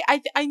 okay?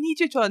 I need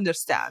you to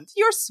understand.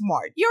 You're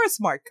smart. You're a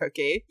smart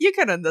cookie. You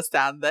can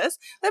understand this.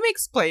 Let me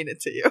explain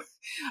it to you.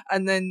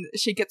 And then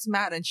she gets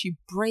mad and she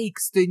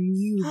breaks the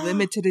new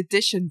limited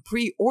edition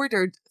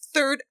pre-ordered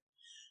third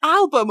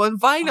album on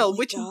vinyl,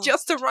 which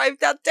just arrived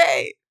that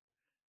day.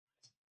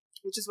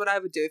 Which is what I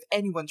would do if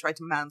anyone tried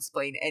to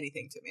mansplain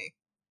anything to me.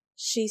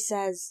 She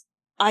says,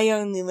 I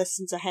only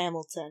listen to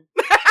Hamilton.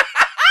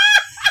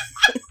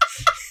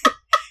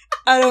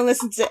 I don't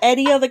listen to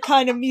any other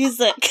kind of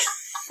music.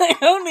 I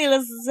only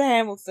listen to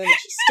Hamilton.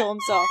 She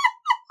storms off.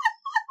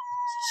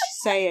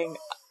 She's saying,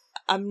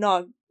 I'm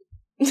not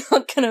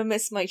gonna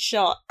miss my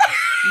shot.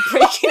 I'm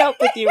breaking up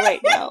with you right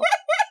now.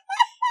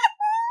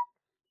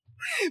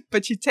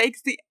 But she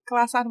takes the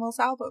Glass Animals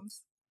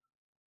albums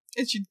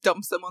and she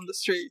dumps them on the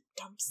street.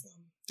 Dumps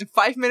them. And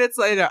 5 minutes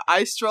later,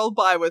 I stroll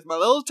by with my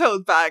little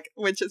tote bag,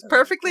 which is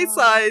perfectly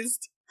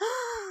sized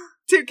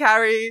to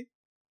carry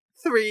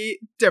 3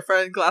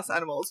 different Glass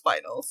Animals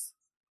vinyls.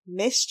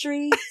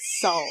 Mystery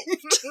solved.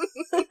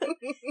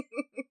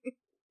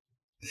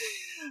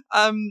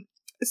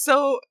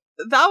 So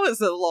that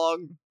was a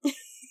long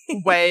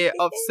way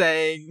of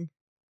saying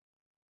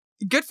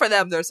good for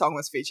them, their song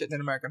was featured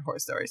in American Horror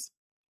Stories.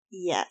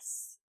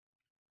 Yes.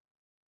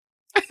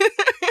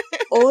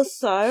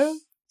 Also,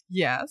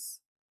 yes.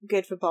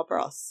 Good for Bob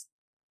Ross.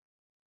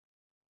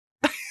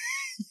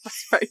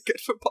 That's very good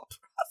for Bob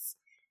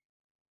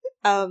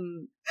Ross.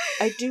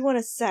 I do want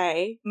to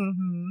say,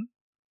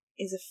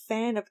 is a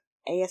fan of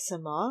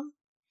ASMR.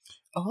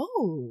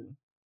 Oh.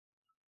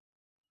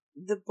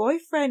 The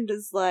boyfriend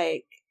is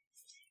like,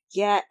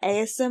 yeah,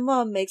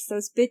 ASMR makes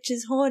those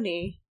bitches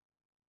horny.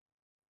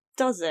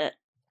 Does it?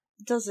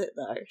 Does it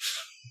though?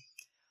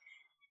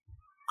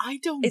 I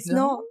don't it's know.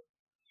 Not.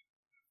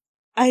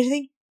 I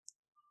think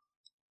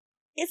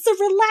it's a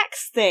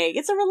relaxed thing.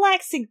 It's a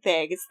relaxing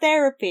thing. It's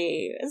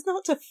therapy. It's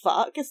not to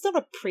fuck. It's not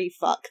a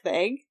pre-fuck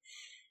thing.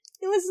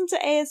 You listen to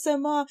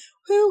ASMR.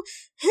 Who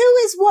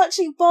is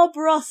watching Bob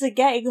Ross and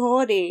getting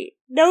horny?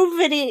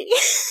 Nobody.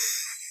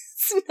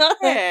 It's not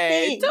a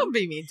thing. Don't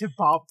be mean to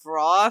Bob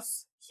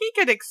Ross. He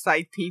could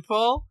excite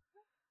people.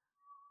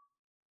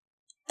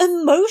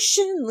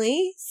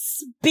 Emotionally,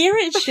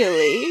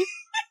 spiritually.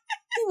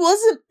 He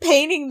wasn't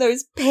painting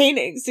those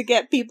paintings to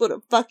get people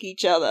to fuck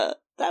each other.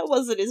 That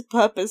wasn't his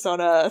purpose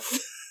on Earth.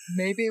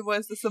 Maybe it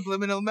was the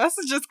subliminal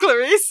messages,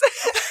 Clarice.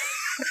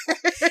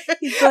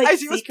 He's like as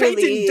he was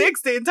painting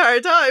dicks the entire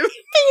time.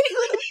 Painting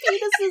little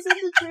penises in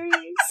the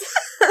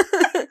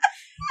trees.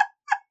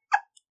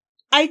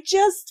 I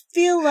just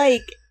feel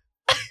like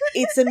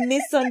it's a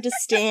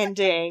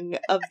misunderstanding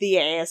of the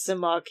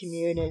ASMR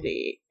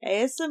community.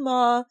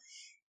 ASMR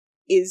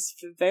is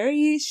for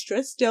very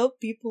stressed out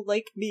people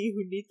like me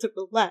who need to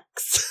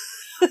relax.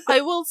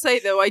 I will say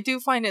though, I do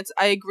find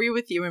I agree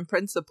with you in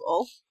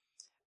principle,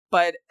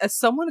 but as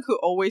someone who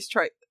always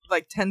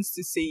tends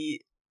to see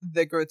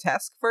the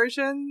grotesque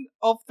version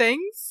of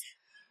things,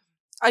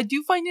 I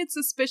do find it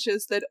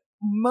suspicious that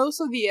most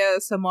of the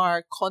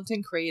ASMR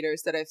content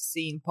creators that I've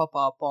seen pop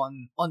up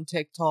on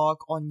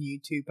TikTok, on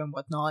YouTube and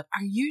whatnot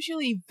are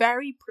usually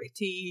very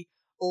pretty,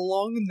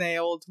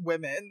 long-nailed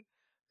women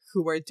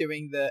who are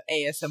doing the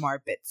ASMR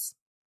bits.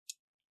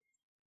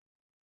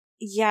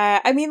 Yeah,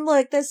 I mean,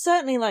 look, there's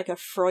certainly like a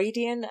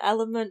Freudian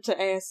element to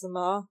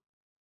ASMR,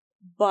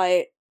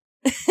 but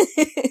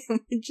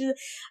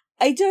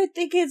I don't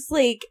think it's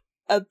like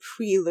a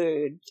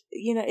prelude.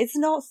 You know, it's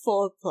not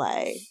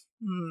foreplay.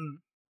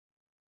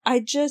 I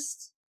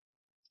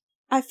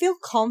feel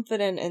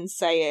confident in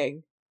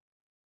saying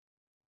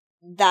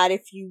that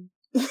if you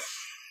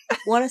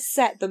want to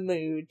set the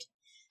mood,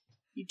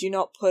 you do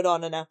not put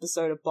on an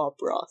episode of Bob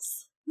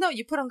Ross. No,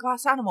 you put on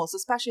Glass Animals,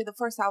 especially the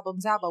first album,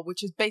 Zappa,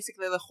 which is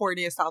basically the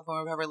horniest album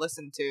I've ever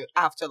listened to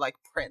after, like,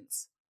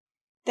 Prince.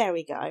 There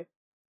we go.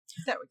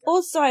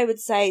 Also, I would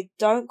say,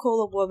 don't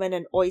call a woman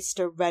an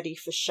oyster ready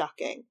for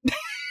shucking.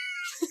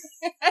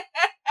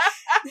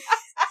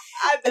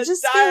 I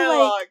just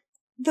feel like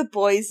the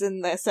boys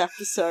in this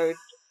episode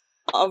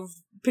are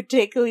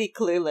particularly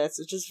clueless,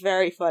 which is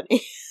very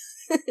funny.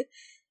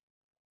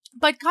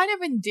 But kind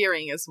of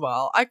endearing as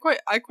well. I quite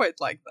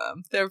like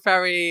them. They're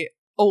very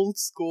old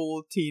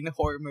school teen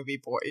horror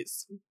movie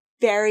boys.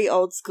 Very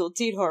old school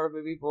teen horror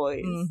movie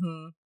boys.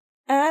 Mm-hmm.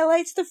 And I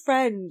liked her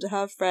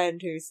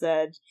friend who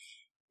said,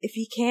 if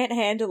you can't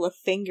handle a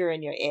finger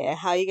in your ear,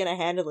 how are you going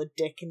to handle a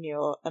dick in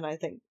your... And I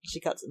think she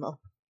cuts him off.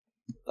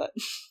 But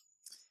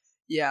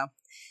yeah.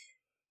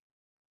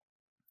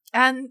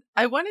 And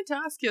I wanted to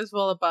ask you as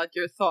well about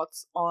your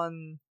thoughts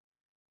on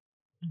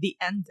the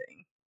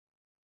ending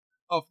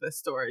of the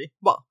story.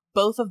 Well,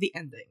 both of the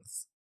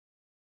endings.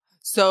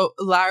 So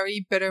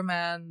Larry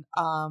Bitterman,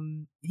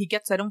 he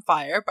gets set on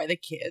fire by the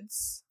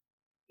kids.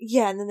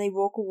 Yeah, and then they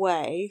walk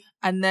away.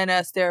 And then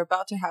as they're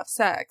about to have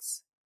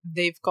sex,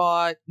 they've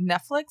got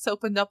Netflix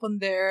opened up on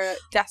their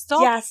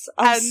desktop. Yes,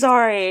 I'm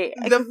sorry.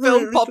 The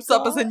film pops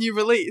up as a new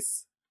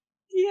release.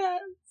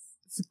 Yes.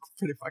 It's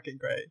pretty fucking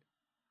great.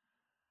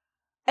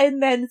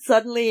 And then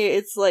suddenly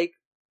it's like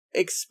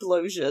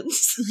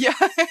explosions. Yeah,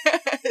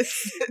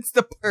 it's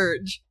the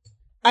Purge.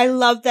 I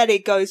love that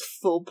it goes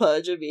full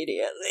Purge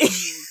immediately.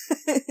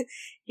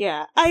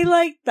 Yeah, I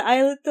liked that.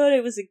 I thought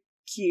it was a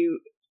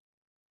cute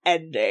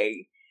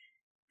ending.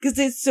 Because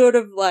it's sort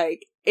of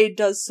like, it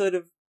does sort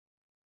of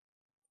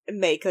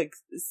make like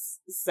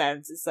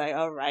sense. It's like,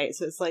 alright,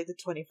 so it's like the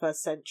 21st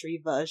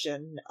century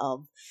version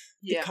of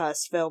the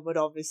cursed film would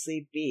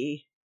obviously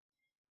be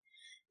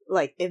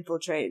like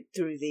infiltrated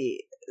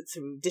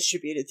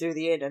distributed through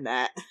the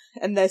internet,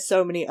 and there's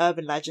so many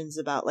urban legends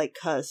about like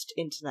cursed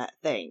internet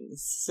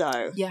things.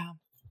 So yeah,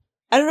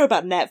 I don't know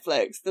about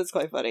Netflix. That's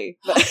quite funny.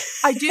 But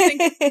I do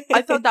think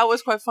I thought that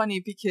was quite funny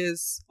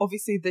because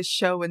obviously this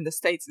show in the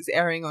States is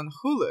airing on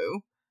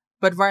Hulu,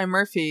 but Ryan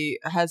Murphy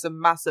has a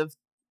massive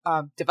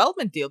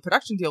production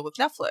deal with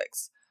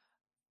Netflix,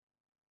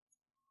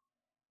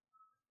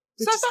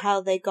 which is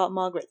how they got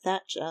Margaret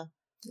Thatcher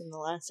in the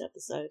last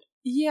episode.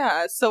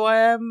 Yeah, so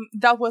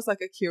that was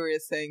like a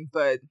curious thing,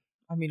 but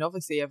I mean,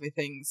 obviously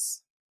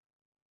everything's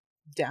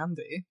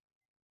dandy.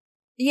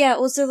 Yeah,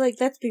 also, like,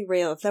 let's be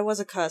real, if there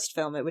was a cursed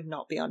film, it would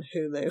not be on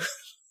Hulu.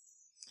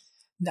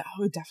 No, it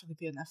would definitely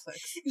be on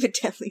Netflix. It would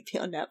definitely be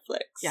on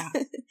Netflix. Yeah,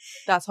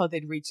 that's how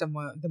they'd reach the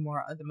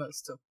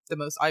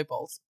most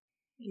eyeballs.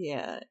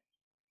 Yeah,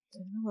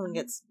 no one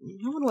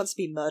wants to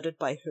be murdered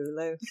by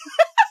Hulu.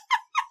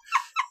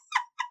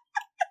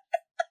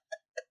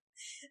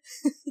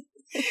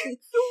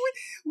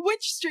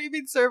 Which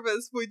streaming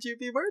service would you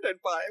be murdered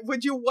by?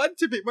 Would you want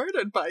to be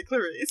murdered by,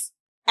 Clarice?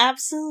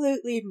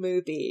 Absolutely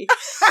Mubi.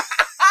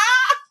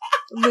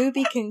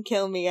 Mubi can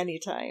kill me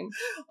anytime.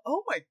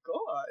 Oh my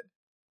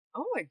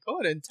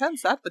god,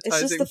 intense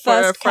advertising. It's just the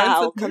first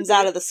cow comes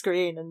out of the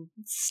screen and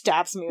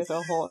stabs me with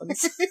her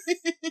horns.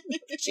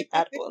 She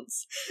had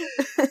once.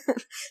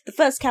 The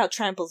first cow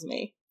tramples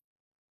me.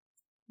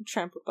 I'm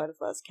trampled by the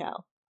first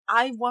cow.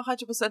 I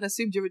 100%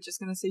 assumed you were just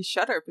going to say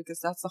Shudder because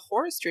that's the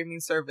horror streaming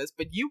service,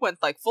 but you went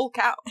like full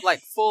cow, like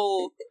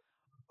full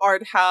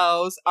art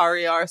house,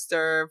 Ari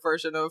Aster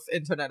version of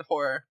internet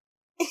horror.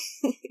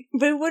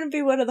 But it wouldn't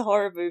be one of the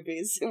horror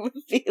movies. It would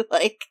be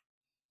like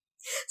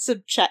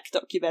some Czech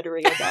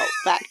documentary about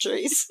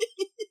factories.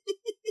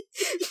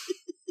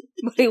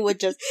 But it would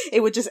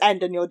just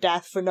end in your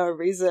death for no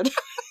reason.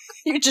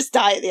 You just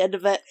die at the end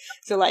of it.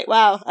 So like,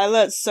 wow, I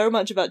learned so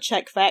much about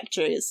Czech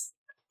factories.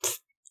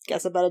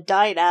 Guess I better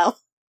die now.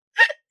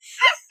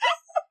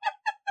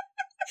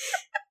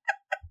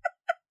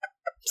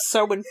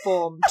 So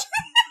informed.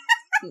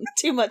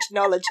 Too much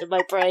knowledge in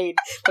my brain.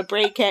 My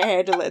brain can't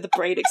handle it. The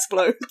brain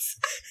explodes.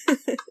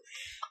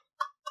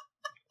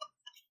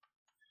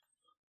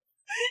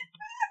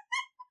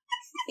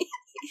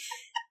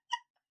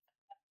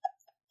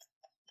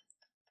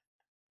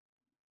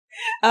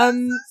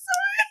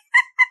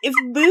 If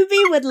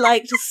Mubi would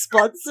like to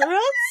sponsor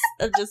us,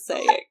 I'm just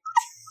saying.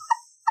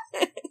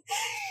 I'm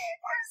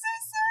so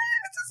sorry.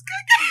 I just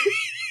got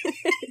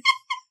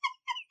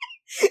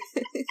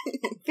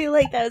I feel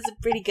like that was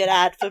a pretty good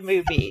ad for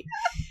Mubi.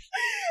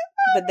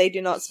 But they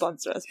do not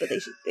sponsor us, but they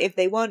should, if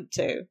they want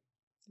to.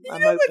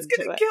 I'm open what's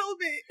gonna kill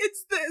me?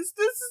 It's this.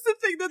 This is the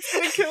thing that's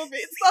gonna kill me.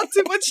 It's not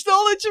too much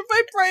knowledge in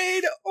my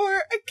brain or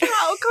a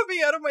cow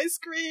coming out of my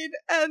screen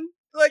and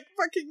like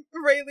fucking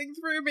railing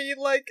through me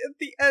like at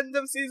the end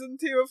of season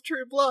 2 of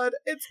True Blood.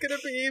 It's gonna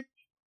be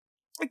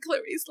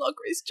Clarice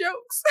Lockery's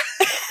jokes.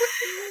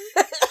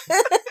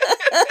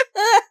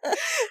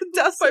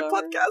 Death by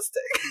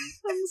podcasting.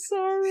 I'm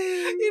sorry.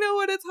 You know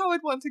what? It's how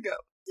I'd want to go.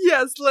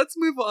 Yes, let's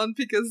move on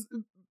because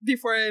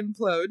before I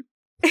implode.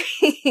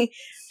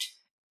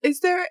 Is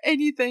there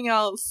anything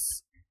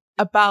else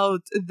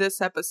about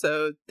this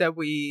episode that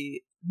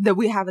we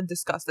haven't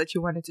discussed that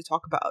you wanted to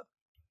talk about?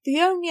 The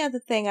only other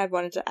thing I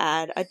wanted to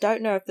add, I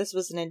don't know if this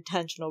was an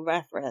intentional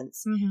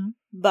reference,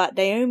 but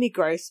Naomi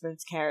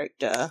Grossman's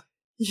character,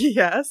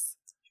 yes,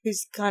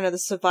 who's kind of the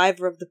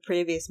survivor of the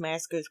previous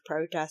mass goes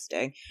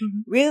protesting,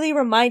 really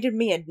reminded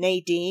me of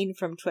Nadine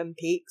from Twin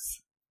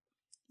Peaks.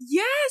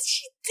 Yes,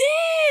 she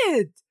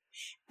did!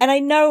 And I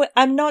know,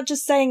 I'm not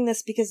just saying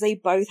this because they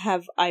both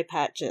have eye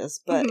patches,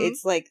 but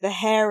it's like the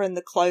hair and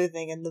the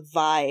clothing and the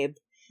vibe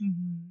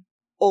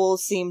all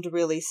seemed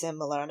really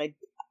similar, and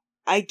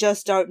I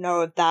just don't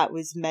know if that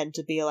was meant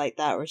to be like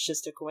that or it's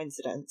just a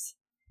coincidence.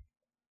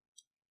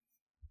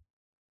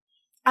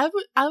 I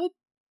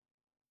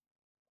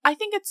I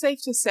think it's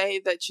safe to say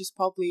that she's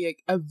probably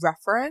a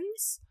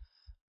reference,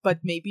 but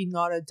maybe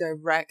not a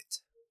direct,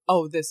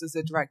 oh, this is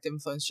a direct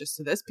influence just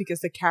to this, because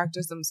the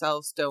characters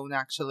themselves don't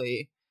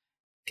actually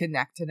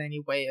connect in any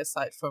way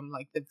aside from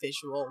like the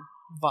visual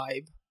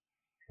vibe.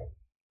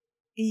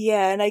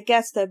 Yeah, and I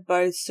guess they're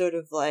both sort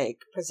of like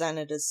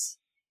presented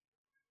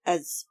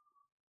as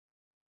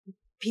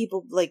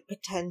people like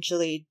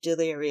potentially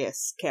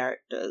delirious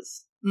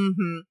characters.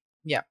 Mm-hmm.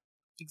 Yeah,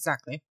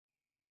 exactly.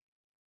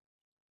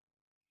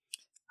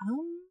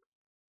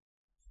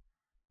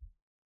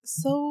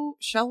 So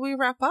shall we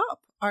wrap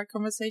up our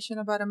conversation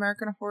about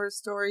American Horror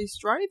Stories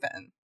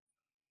Drive-In?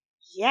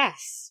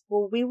 Yes.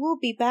 Well, we will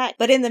be back.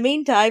 But in the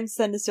meantime,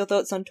 send us your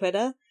thoughts on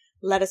Twitter.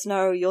 Let us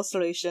know your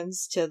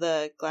solutions to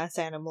the Glass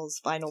Animals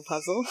final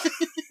puzzle.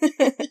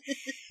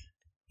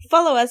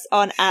 Follow us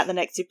on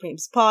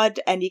 @TheNextSupremesPod,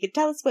 and you can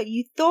tell us what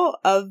you thought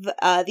of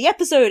the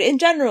episode in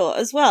general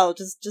as well.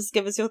 Just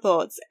give us your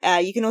thoughts.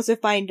 You can also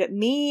find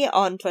me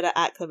on Twitter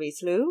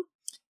 @ClariceLou.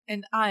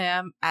 And I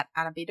am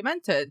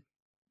 @AnnaBDemented.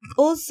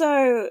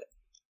 Also,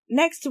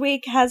 next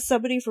week has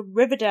somebody from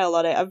Riverdale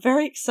on it. I'm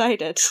very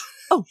excited.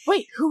 Oh,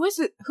 wait, who is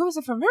it? Who is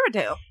it from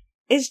Riverdale?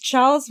 Is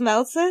Charles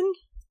Melton?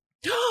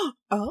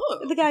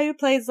 Oh. The guy who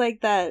plays like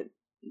that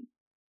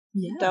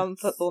Yes. dumb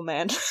football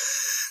man.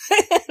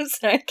 I'm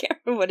sorry, I can't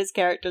remember what his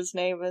character's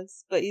name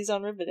is, but he's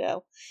on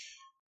Riverdale.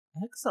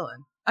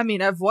 Excellent. I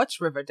mean, I've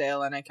watched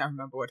Riverdale and I can't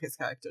remember what his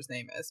character's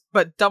name is,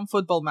 but dumb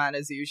football man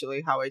is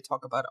usually how I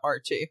talk about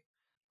Archie.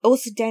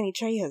 Also, Danny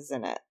Trejo's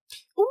in it.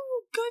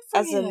 Ooh, good for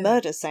As him. a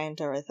murder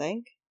Santa, I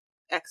think.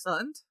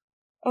 Excellent.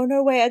 Oh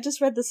no, wait, I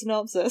just read the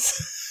synopsis.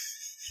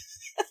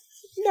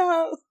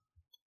 No.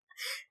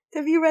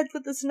 Have you read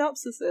what the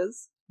synopsis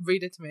is?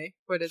 Read it to me.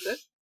 What is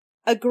it?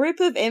 A group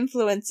of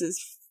influencers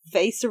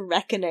face a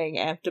reckoning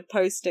after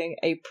posting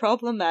a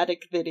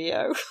problematic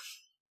video.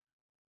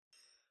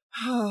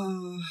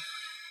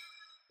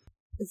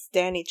 It's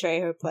Danny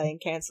Trejo playing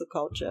cancel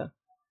culture.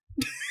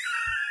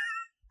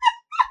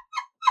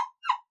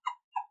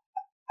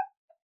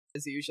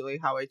 Is usually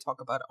how I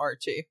talk about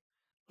Archie.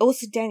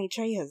 Also, Danny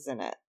Trejo's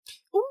in it.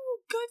 Ooh,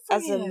 good for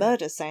As him. a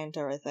murder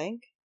Santa, I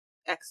think.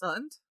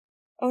 Excellent.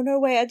 Oh no,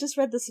 wait, I just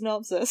read the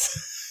synopsis.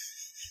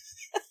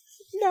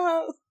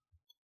 No.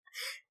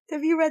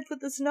 Have you read what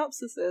the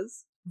synopsis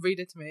is? Read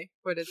it to me.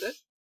 What is it?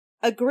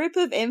 A group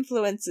of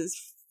influencers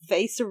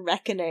face a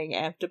reckoning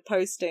after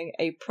posting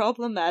a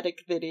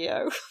problematic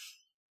video.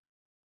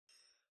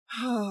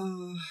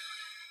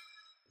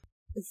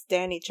 It's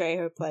Danny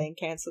Trejo playing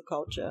cancel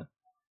culture.